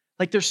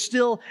 Like there's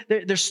still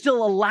a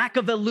lack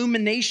of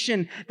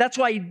illumination. That's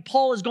why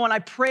Paul is going, I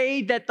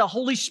pray that the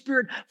Holy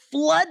Spirit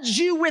floods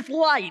you with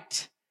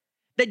light,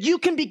 that you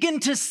can begin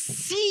to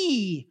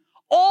see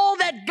all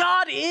that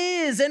God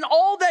is and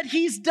all that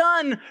he's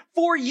done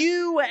for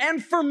you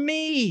and for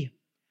me.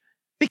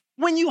 Because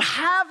when you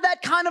have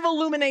that kind of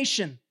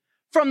illumination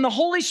from the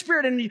Holy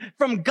Spirit and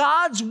from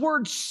God's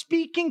word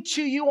speaking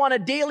to you on a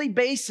daily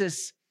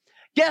basis,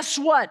 guess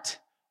what?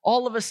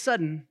 All of a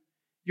sudden,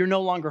 you're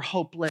no longer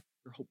hopeless,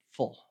 you're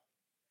hopeful.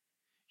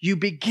 You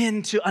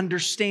begin to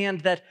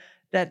understand that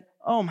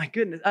oh my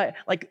goodness,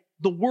 like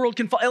the world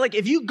can fall. Like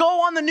if you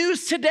go on the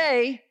news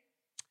today,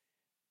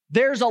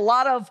 there's a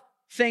lot of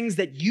things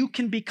that you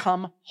can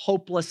become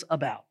hopeless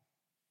about.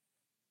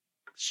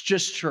 It's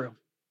just true.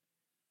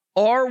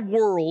 Our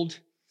world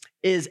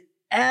is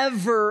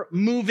ever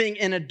moving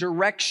in a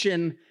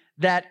direction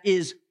that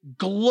is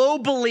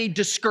globally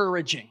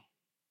discouraging.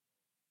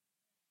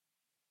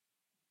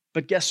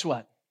 But guess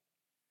what?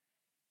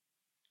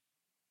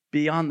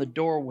 Beyond the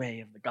doorway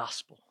of the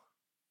gospel,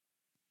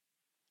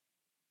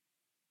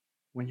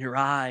 when the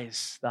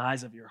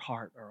eyes of your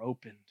heart are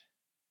opened,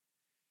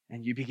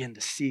 and you begin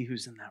to see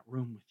who's in that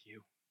room with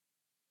you,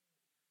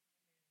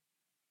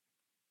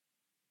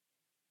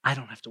 I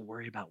don't have to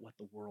worry about what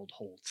the world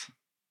holds.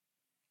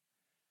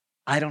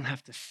 I don't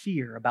have to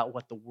fear about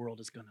what the world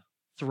is going to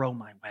throw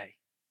my way.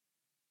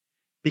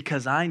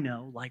 Because I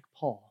know, like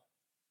Paul,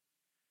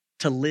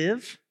 to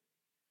live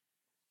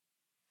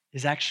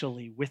is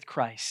actually with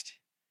Christ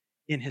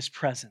in his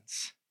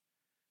presence.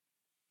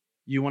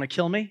 You want to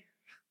kill me?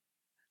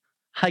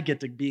 I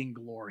get to be in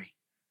glory.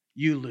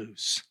 You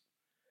lose.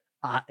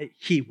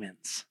 He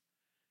wins.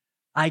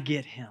 I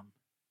get him.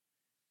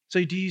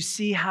 So do you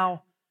see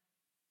how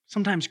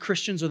sometimes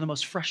Christians are the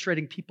most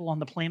frustrating people on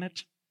the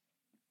planet?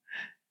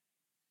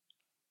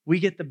 We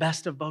get the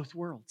best of both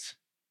worlds.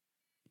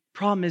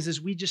 Problem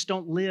is we just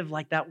don't live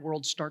like that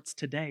world starts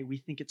today. We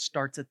think it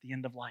starts at the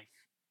end of life.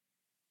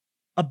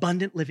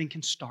 Abundant living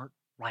can start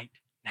right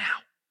now.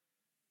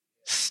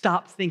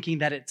 Stop thinking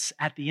that it's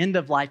at the end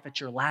of life, at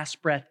your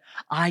last breath.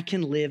 I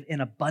can live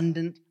in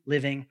abundant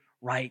living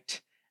right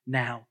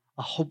now,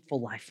 a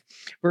hopeful life.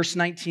 Verse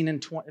 19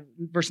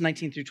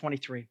 through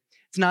 23.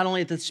 It's not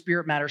only that the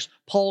Spirit matters.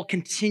 Paul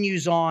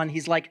continues on.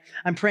 He's like,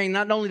 I'm praying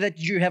not only that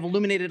you have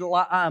illuminated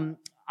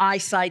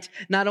eyesight,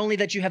 not only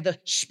that you have the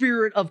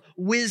spirit of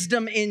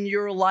wisdom in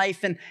your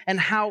life and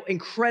how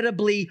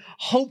incredibly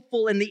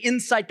hopeful and the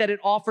insight that it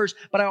offers,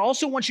 but I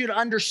also want you to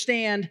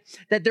understand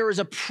that there is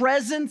a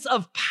presence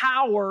of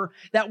power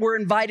that we're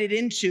invited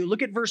into.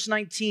 Look at verse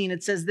 19.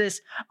 It says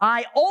this,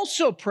 I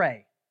also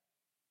pray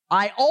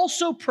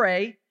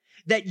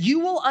that you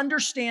will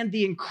understand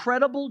the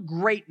incredible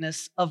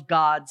greatness of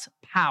God's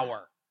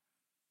power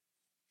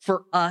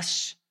for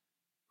us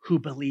who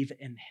believe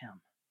in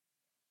him.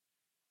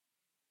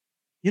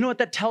 You know what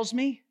that tells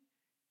me?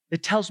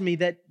 It tells me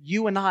that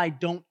you and I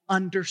don't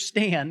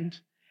understand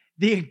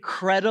the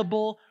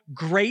incredible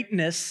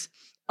greatness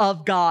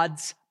of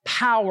God's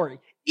power.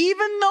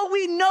 Even though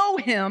we know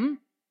him,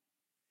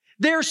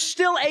 there's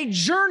still a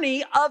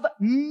journey of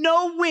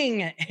knowing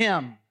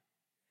him.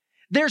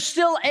 There's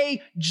still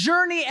a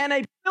journey and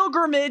a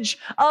pilgrimage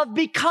of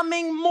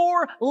becoming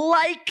more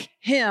like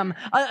him.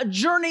 A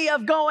journey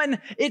of going,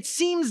 it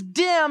seems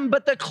dim,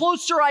 but the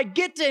closer I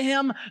get to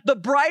him, the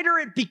brighter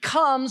it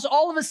becomes.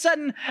 All of a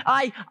sudden,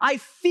 I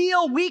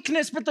feel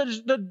weakness, but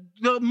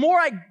the more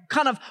I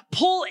kind of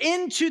pull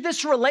into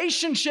this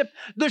relationship,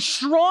 the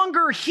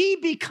stronger he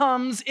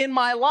becomes in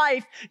my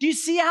life. Do you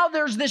see how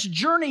there's this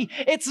journey?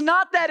 It's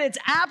not that it's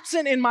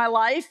absent in my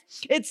life.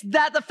 It's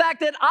that the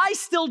fact that I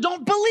still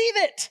don't believe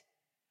it.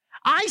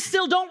 I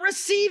still don't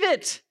receive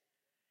it.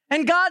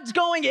 And God's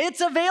going,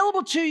 it's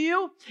available to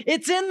you.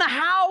 It's in the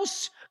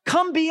house.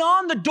 Come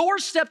beyond the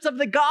doorsteps of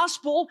the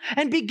gospel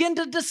and begin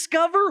to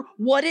discover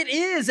what it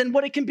is and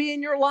what it can be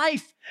in your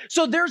life.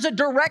 So there's a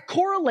direct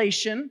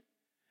correlation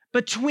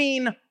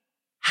between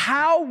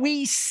how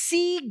we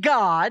see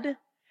God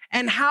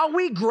and how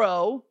we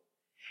grow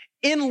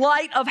in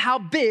light of how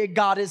big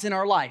God is in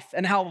our life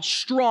and how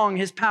strong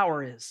his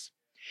power is.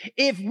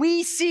 If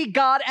we see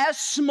God as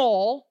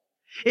small,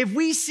 if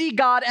we see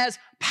God as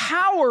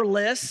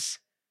powerless,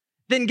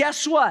 then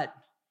guess what?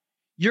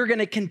 You're going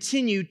to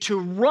continue to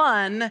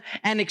run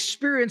and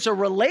experience a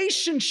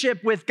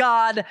relationship with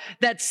God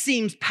that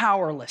seems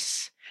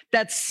powerless,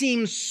 that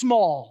seems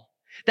small,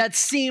 that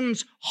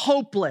seems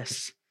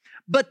hopeless.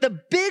 But the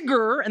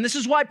bigger, and this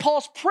is why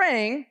Paul's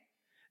praying,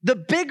 the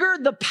bigger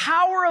the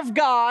power of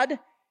God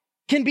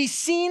can be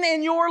seen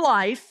in your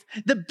life,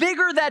 the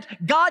bigger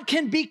that God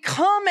can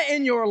become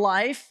in your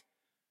life,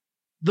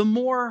 the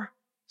more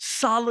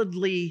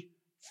solidly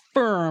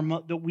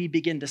firm that we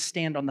begin to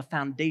stand on the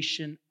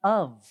foundation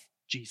of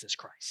Jesus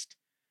Christ.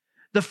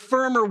 The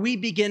firmer we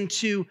begin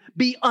to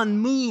be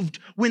unmoved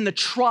when the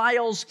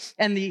trials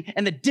and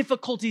the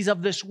difficulties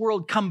of this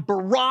world come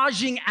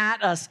barraging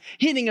at us,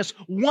 hitting us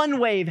one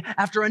wave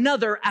after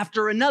another,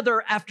 after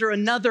another, after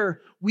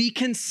another, we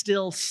can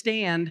still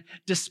stand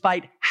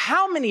despite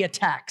how many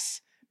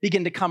attacks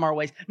begin to come our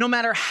way. No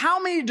matter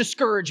how many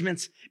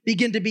discouragements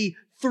begin to be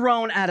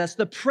thrown at us,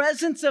 the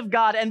presence of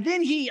God, and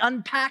then he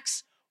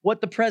unpacks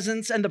what the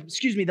presence and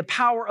the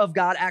power of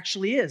God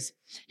actually is.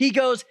 He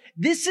goes,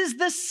 this is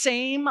the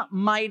same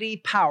mighty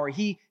power.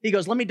 He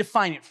goes, let me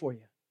define it for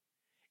you.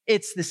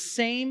 It's the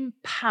same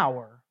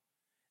power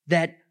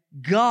that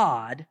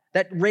God,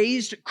 that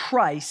raised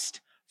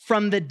Christ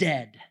from the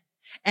dead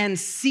and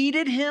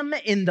seated him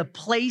in the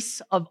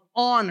place of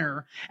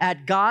honor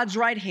at God's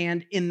right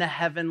hand in the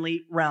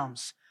heavenly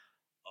realms.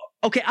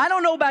 Okay, I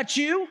don't know about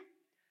you.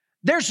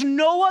 There's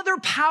no other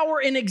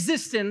power in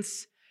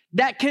existence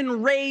that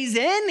can raise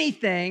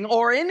anything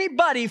or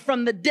anybody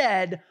from the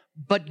dead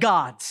but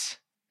God's.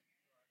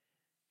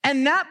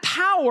 And that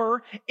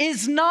power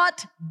is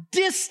not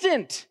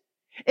distant.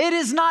 It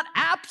is not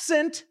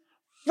absent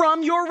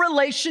from your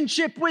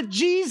relationship with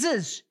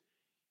Jesus.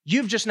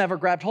 You've just never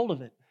grabbed hold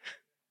of it.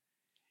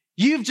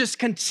 You've just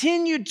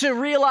continued to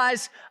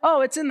realize,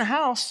 oh, it's in the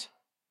house.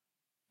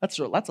 That's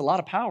a lot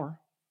of power.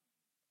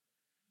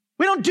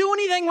 We don't do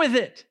anything with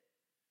it.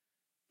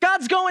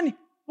 God's going,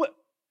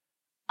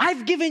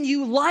 I've given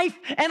you life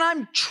and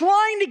I'm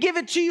trying to give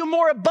it to you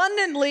more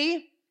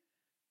abundantly,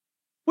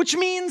 which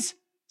means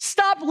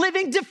stop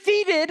living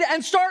defeated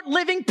and start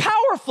living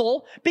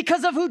powerful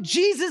because of who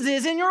Jesus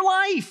is in your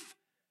life.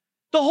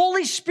 The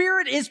Holy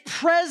Spirit is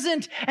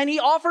present and he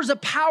offers a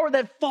power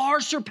that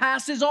far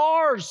surpasses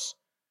ours.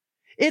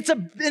 It's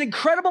an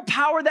incredible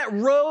power that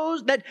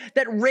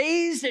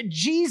raised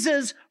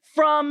Jesus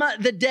from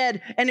the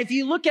dead. And if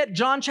you look at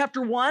John chapter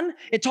 1,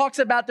 it talks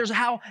about there's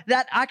how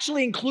that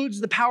actually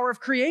includes the power of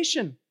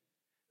creation.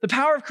 The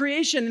power of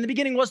creation in the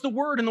beginning was the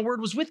Word, and the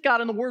Word was with God,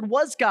 and the Word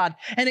was God.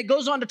 And it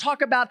goes on to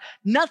talk about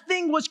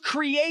nothing was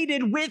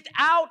created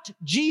without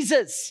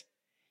Jesus.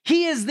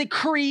 He is the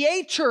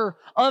creator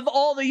of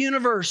all the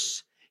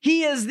universe.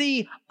 He is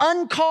the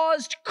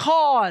uncaused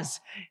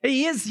cause.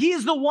 He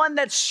is the one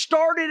that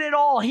started it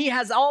all. He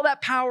has all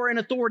that power and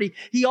authority.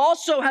 He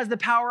also has the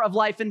power of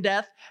life and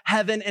death,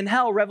 heaven and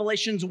hell.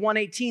 Revelations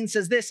 1:18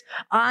 says this,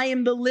 I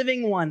am the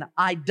living one.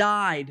 I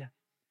died,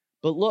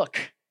 but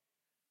look,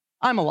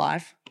 I'm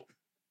alive.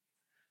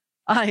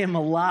 I am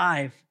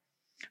alive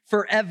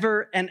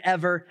forever and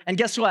ever. And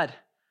guess what?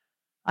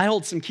 I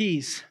hold some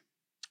keys,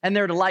 and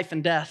they're to life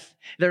and death.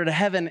 They're to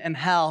heaven and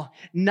hell.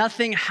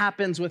 Nothing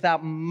happens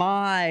without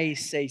my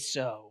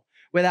say-so,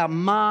 without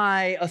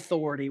my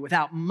authority,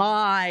 without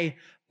my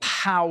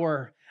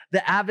power.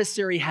 The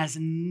adversary has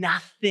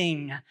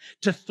nothing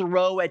to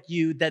throw at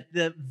you that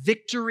the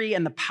victory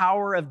and the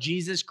power of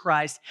Jesus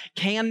Christ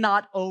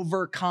cannot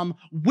overcome,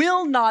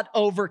 will not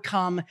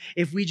overcome,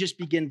 if we just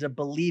begin to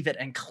believe it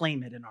and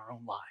claim it in our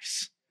own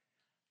lives.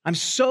 I'm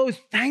so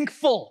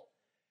thankful.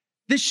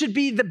 This should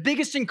be the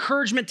biggest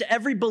encouragement to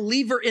every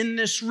believer in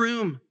this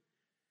room,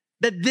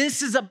 that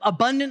this is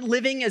abundant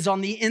living is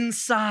on the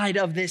inside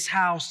of this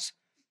house.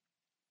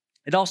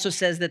 It also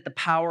says that the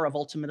power of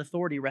ultimate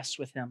authority rests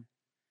with him.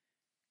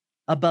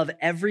 Above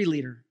every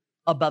leader,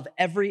 above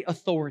every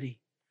authority,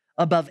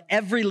 above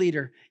every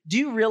leader. Do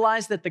you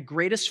realize that the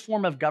greatest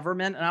form of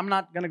government, and I'm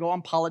not going to go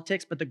on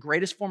politics, but the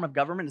greatest form of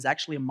government is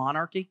actually a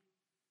monarchy?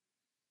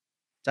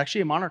 It's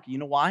actually a monarchy. You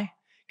know why?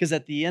 Because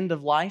at the end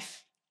of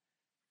life,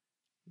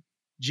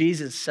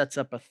 Jesus sets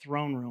up a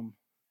throne room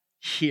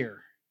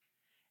here,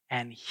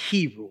 and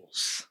he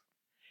rules,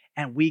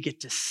 and we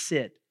get to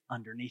sit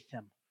underneath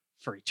him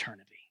for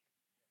eternity.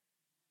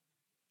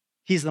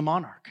 He's the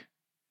monarch.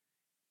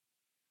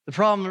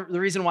 The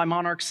reason why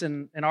monarchs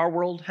in our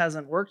world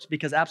hasn't worked,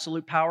 because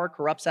absolute power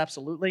corrupts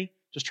absolutely.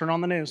 Just turn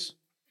on the news.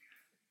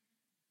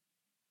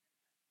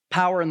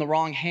 Power in the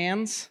wrong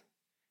hands,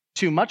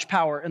 too much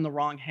power in the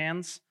wrong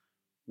hands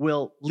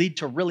will lead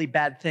to really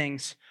bad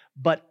things,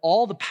 but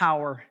all the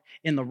power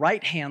in the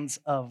right hands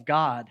of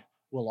God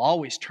will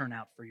always turn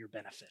out for your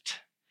benefit,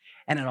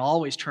 and it'll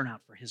always turn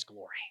out for his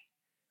glory.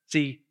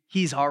 See,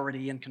 he's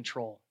already in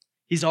control.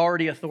 He's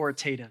already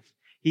authoritative.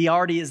 He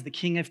already is the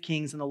King of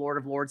Kings and the Lord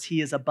of Lords.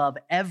 He is above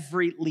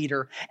every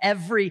leader,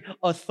 every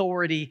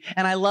authority.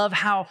 And I love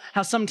how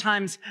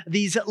sometimes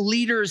these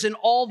leaders in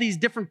all these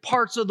different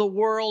parts of the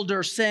world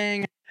are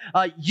saying,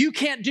 you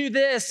can't do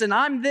this, and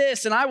I'm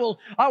this, and I'll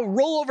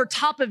roll over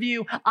top of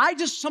you. I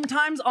just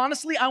sometimes,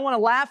 honestly, I want to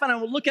laugh, and I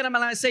will look at them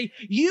and I say,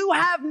 you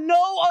have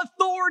no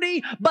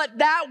authority but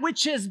that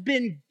which has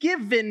been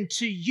given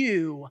to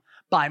you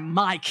by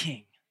my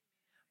King,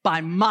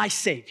 by my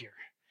Savior,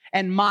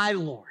 and my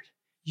Lord.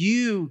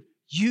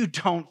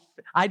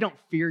 I don't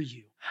fear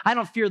you. I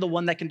don't fear the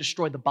one that can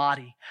destroy the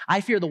body. I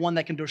fear the one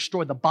that can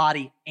destroy the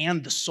body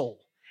and the soul,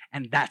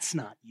 and that's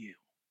not you.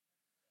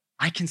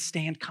 I can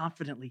stand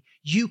confidently.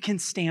 You can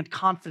stand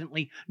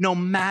confidently no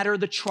matter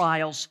the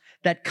trials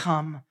that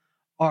come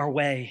our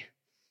way.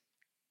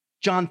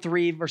 John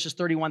 3, verses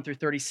 31 through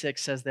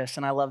 36 says this,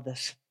 and I love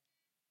this.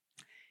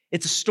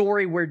 It's a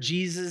story where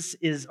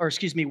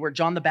where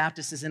John the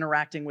Baptist is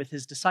interacting with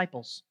his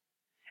disciples.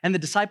 And the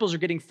disciples are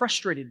getting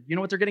frustrated. You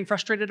know what they're getting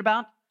frustrated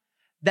about?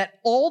 That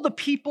all the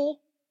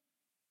people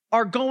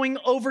are going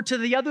over to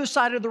the other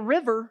side of the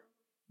river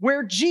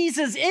where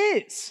Jesus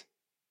is.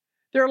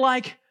 They're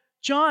like,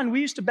 John, we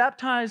used to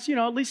baptize,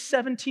 at least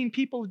 17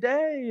 people a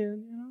day,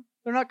 and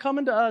they're not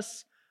coming to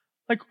us.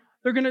 Like,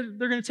 they're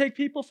gonna take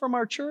people from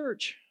our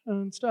church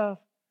and stuff.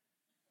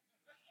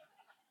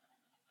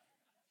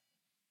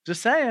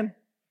 Just saying.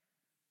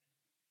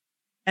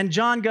 And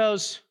John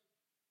goes,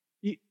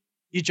 you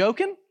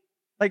joking?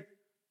 Like,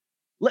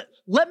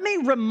 let me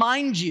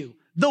remind you,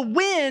 the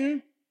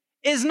win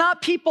is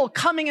not people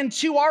coming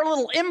into our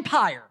little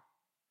empire.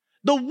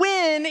 The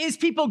win is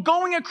people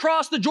going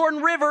across the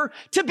Jordan River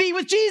to be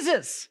with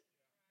Jesus.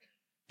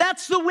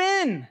 That's the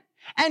win.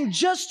 And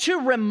just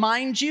to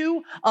remind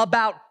you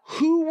about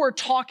who we're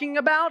talking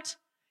about,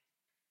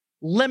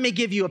 let me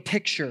give you a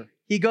picture.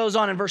 He goes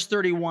on in verse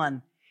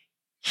 31.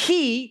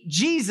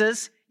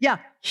 Jesus,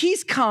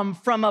 he's come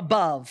from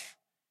above.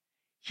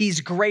 He's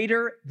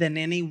greater than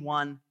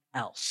anyone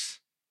else.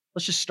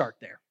 Let's just start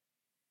there.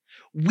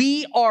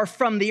 We are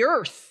from the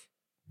earth,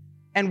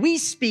 and we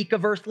speak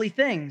of earthly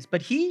things,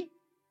 but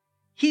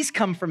he's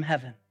come from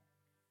heaven.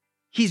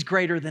 He's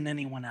greater than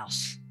anyone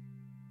else.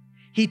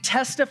 He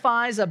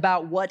testifies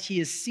about what he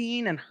has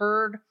seen and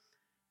heard,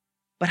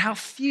 but how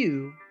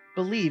few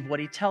believe what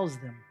he tells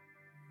them.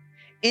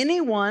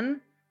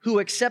 Anyone who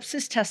accepts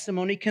his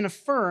testimony can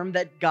affirm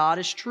that God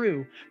is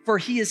true, for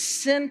he is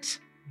sent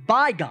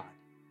by God.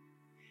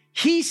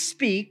 He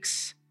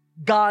speaks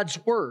God's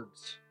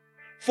words,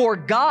 for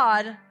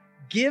God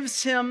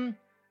gives him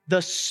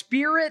the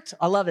Spirit,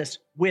 I love this,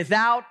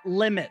 without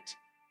limit.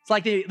 It's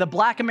like the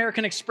Black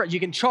American Express. You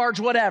can charge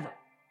whatever,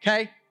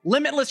 okay?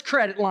 Limitless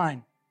credit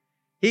line.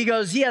 He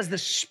goes, he has the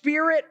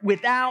Spirit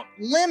without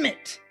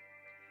limit.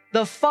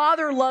 The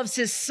Father loves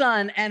his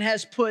Son and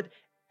has put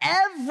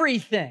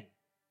everything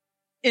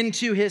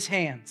into his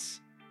hands,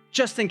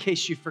 just in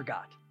case you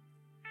forgot.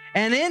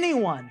 And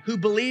anyone who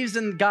believes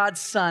in God's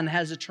Son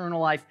has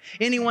eternal life.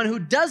 Anyone who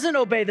doesn't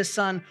obey the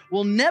Son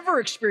will never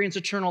experience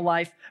eternal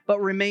life,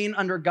 but remain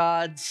under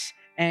God's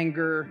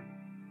angry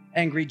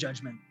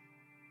judgment.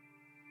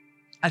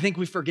 I think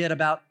we forget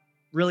about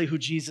really who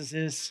Jesus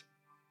is.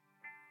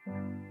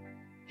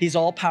 He's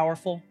all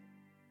powerful.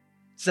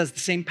 It says the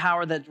same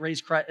power that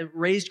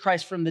raised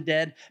Christ from the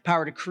dead,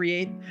 power to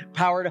create,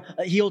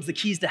 he holds the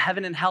keys to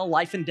heaven and hell,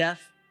 life and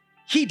death.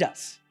 He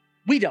does.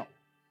 We don't.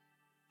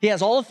 He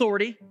has all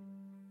authority.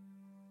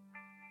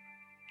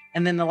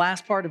 And then the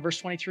last part of verse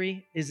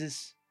 23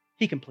 is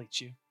he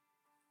completes you.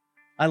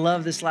 I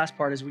love this last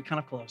part as we kind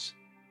of close.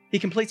 He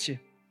completes you.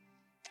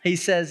 He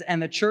says,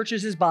 and the church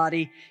is his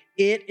body.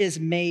 It is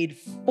made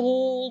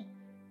full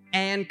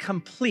and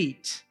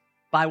complete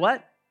by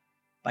what?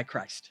 By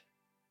Christ.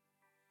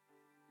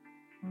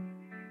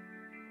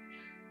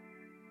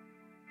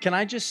 Can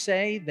I just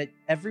say that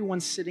everyone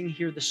sitting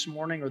here this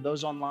morning or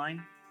those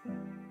online,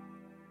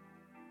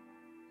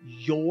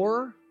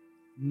 you're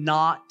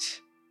not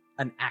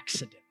an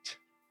accident.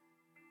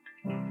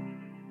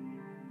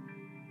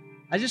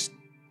 I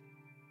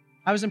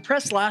was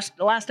impressed the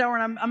last hour,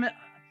 and I'm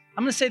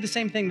going to say the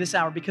same thing this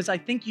hour because I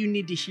think you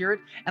need to hear it.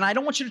 And I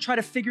don't want you to try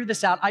to figure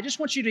this out. I just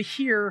want you to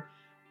hear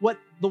what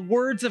the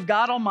words of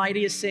God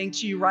Almighty is saying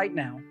to you right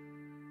now.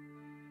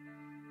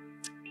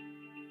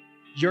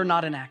 You're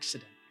not an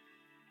accident.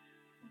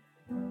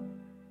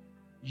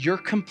 You're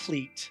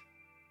complete.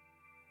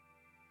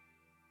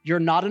 You're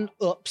not an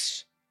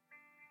oops.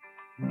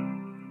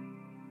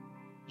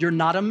 You're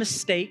not a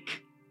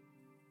mistake.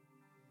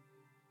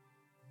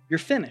 You're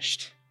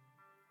finished.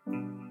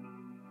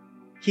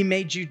 He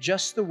made you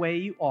just the way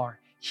you are.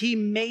 He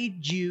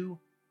made you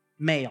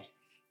male.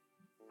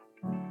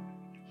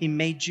 He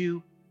made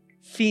you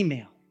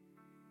female.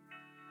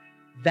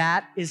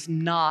 That is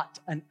not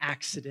an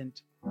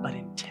accident, but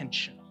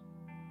intentional.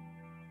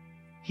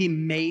 He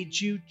made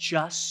you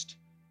just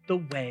the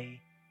way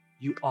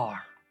you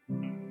are.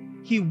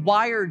 He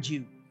wired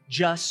you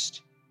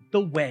just the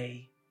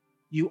way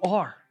you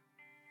are.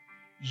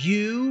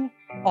 You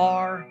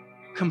are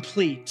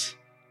complete,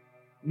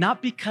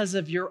 not because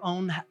of your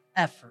own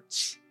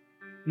efforts,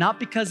 not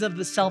because of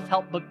the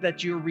self-help book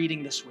that you're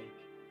reading this week,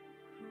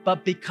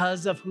 but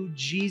because of who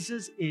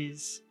Jesus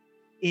is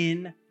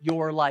in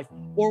your life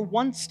or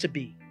wants to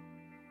be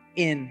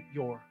in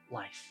your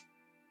life.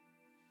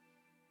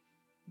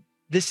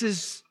 This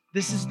is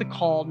the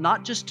call,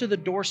 not just to the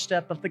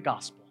doorstep of the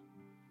gospel,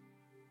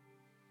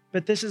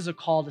 but this is a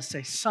call to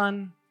say,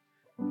 son,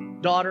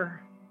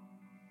 daughter,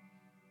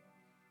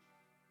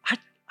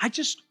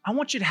 I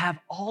want you to have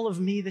all of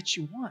me that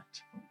you want.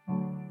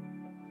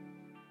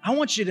 I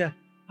want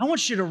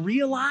you to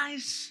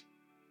realize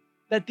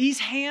that these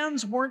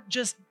hands weren't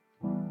just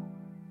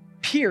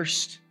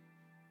pierced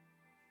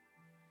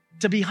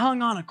to be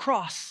hung on a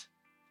cross.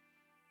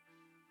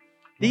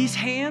 These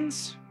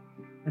hands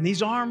and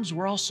these arms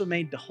were also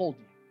made to hold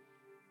you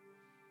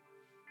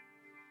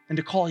and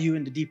to call you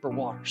into deeper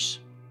waters.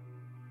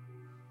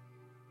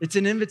 It's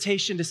an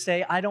invitation to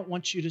say, I don't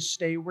want you to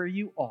stay where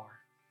you are.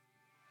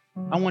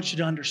 I want you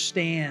to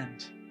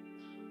understand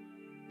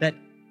that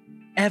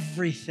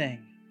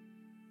everything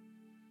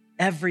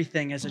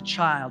as a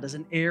child, as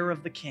an heir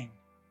of the King,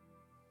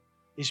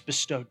 is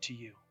bestowed to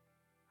you.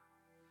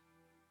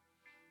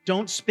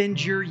 Don't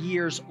spend your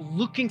years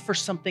looking for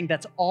something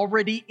that's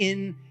already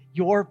in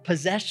your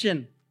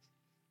possession.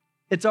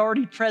 It's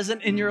already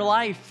present in your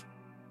life.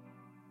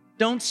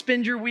 Don't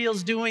spin your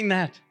wheels doing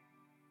that.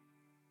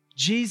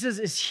 Jesus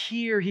is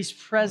here. He's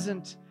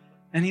present,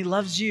 and he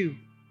loves you,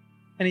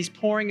 and he's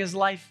pouring his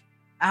life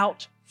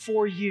out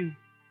for you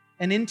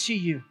and into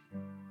you,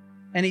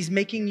 and he's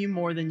making you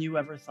more than you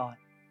ever thought.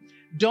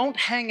 Don't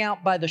hang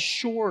out by the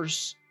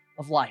shores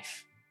of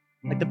life,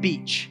 like the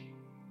beach,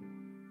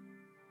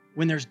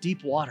 when there's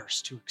deep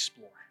waters to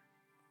explore.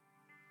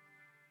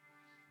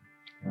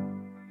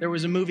 There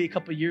was a movie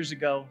several years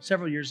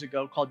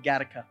ago, called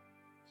Gattaca.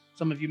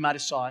 Some of you might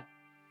have saw it.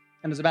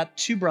 And it's about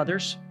two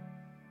brothers.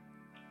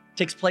 It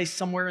takes place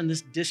somewhere in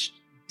this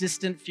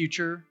distant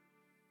future.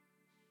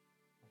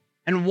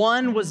 And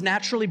one was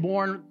naturally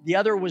born, the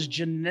other was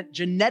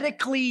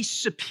genetically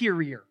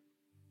superior,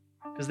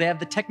 because they have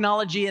the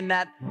technology in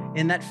that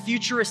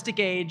futuristic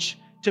age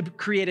to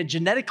create a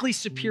genetically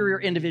superior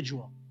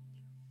individual.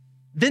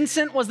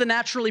 Vincent was the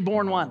naturally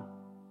born one.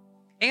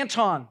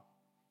 Anton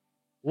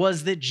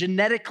was the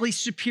genetically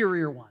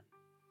superior one.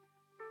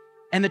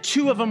 And the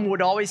two of them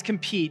would always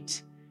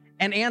compete,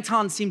 and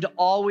Anton seemed to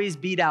always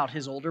beat out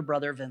his older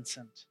brother,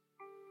 Vincent.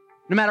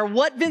 No matter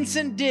what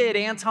Vincent did,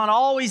 Anton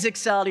always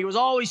excelled. He was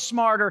always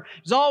smarter.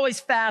 He was always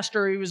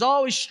faster. He was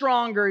always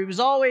stronger. He was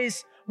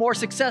always more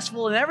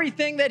successful in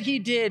everything that he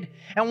did.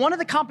 And one of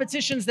the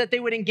competitions that they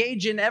would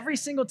engage in every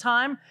single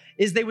time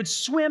is they would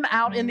swim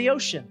out in the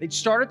ocean. They'd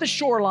start at the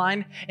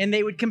shoreline, and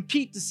they would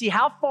compete to see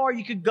how far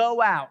you could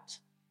go out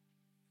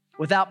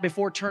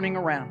before turning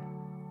around.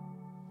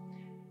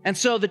 And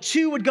so the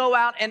two would go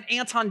out, and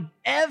Anton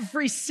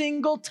every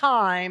single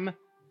time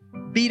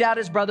beat out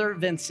his brother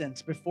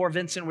Vincent before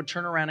Vincent would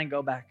turn around and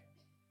go back.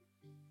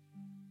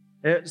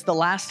 It was the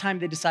last time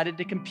they decided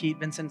to compete.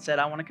 Vincent said,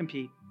 I want to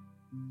compete.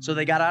 So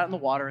they got out in the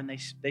water and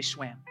they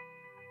swam.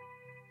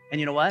 And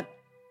you know what?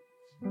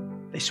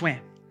 They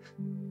swam.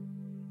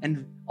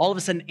 And all of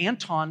a sudden,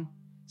 Anton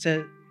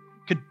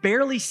could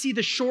barely see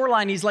the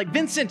shoreline. He's like,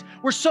 Vincent,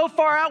 we're so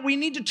far out, we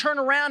need to turn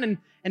around.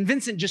 And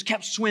Vincent just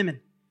kept swimming.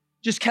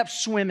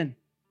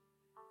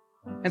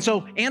 And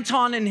so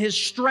Anton and his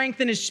strength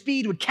and his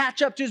speed would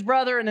catch up to his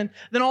brother, and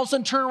then all of a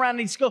sudden turn around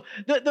and he'd go,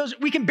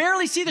 we can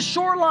barely see the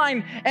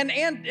shoreline. And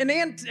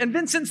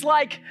Vincent's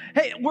like,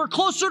 hey, we're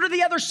closer to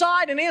the other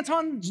side. And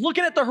Anton's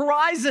looking at the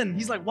horizon.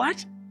 He's like,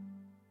 what?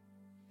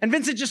 And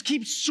Vincent just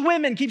keeps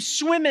swimming.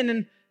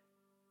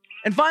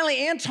 And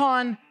finally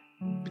Anton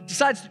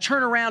decides to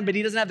turn around, but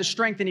he doesn't have the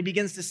strength, and he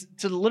begins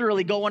to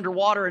literally go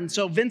underwater. And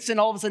so Vincent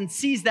all of a sudden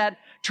sees that,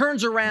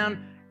 turns around,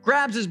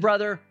 grabs his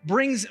brother,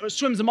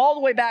 swims him all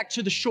the way back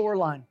to the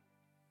shoreline.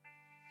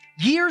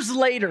 Years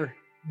later,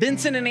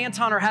 Vincent and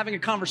Anton are having a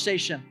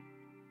conversation.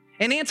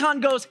 And Anton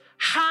goes,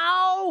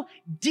 how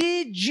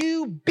did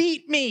you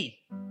beat me?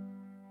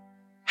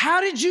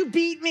 How did you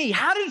beat me?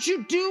 How did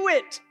you do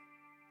it?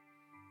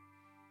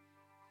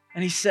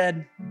 And he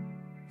said,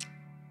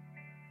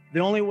 the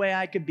only way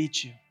I could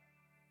beat you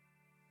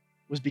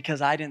was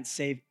because I didn't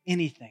save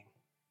anything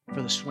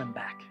for the swim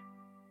back.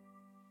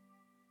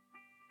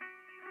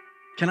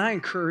 Can I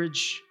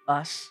encourage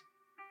us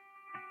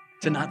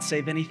to not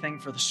save anything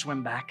for the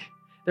swim back?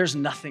 There's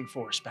nothing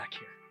for us back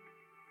here.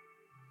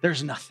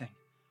 There's nothing.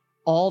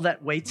 All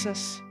that waits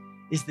us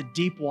is the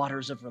deep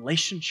waters of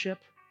relationship,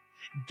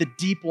 the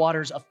deep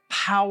waters of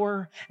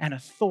power and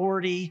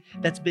authority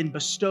that's been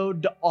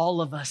bestowed to all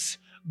of us.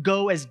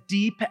 Go as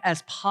deep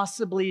as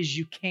possibly as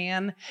you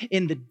can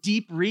in the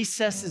deep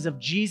recesses of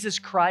Jesus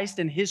Christ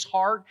and his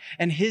heart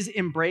and his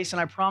embrace. And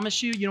I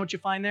promise you, you know what you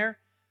find there?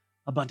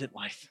 Abundant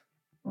life.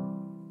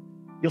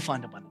 You'll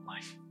find abundant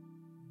life.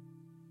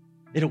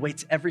 It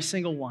awaits every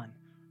single one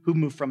who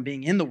moved from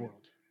being in the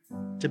world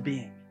to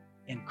being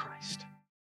in Christ.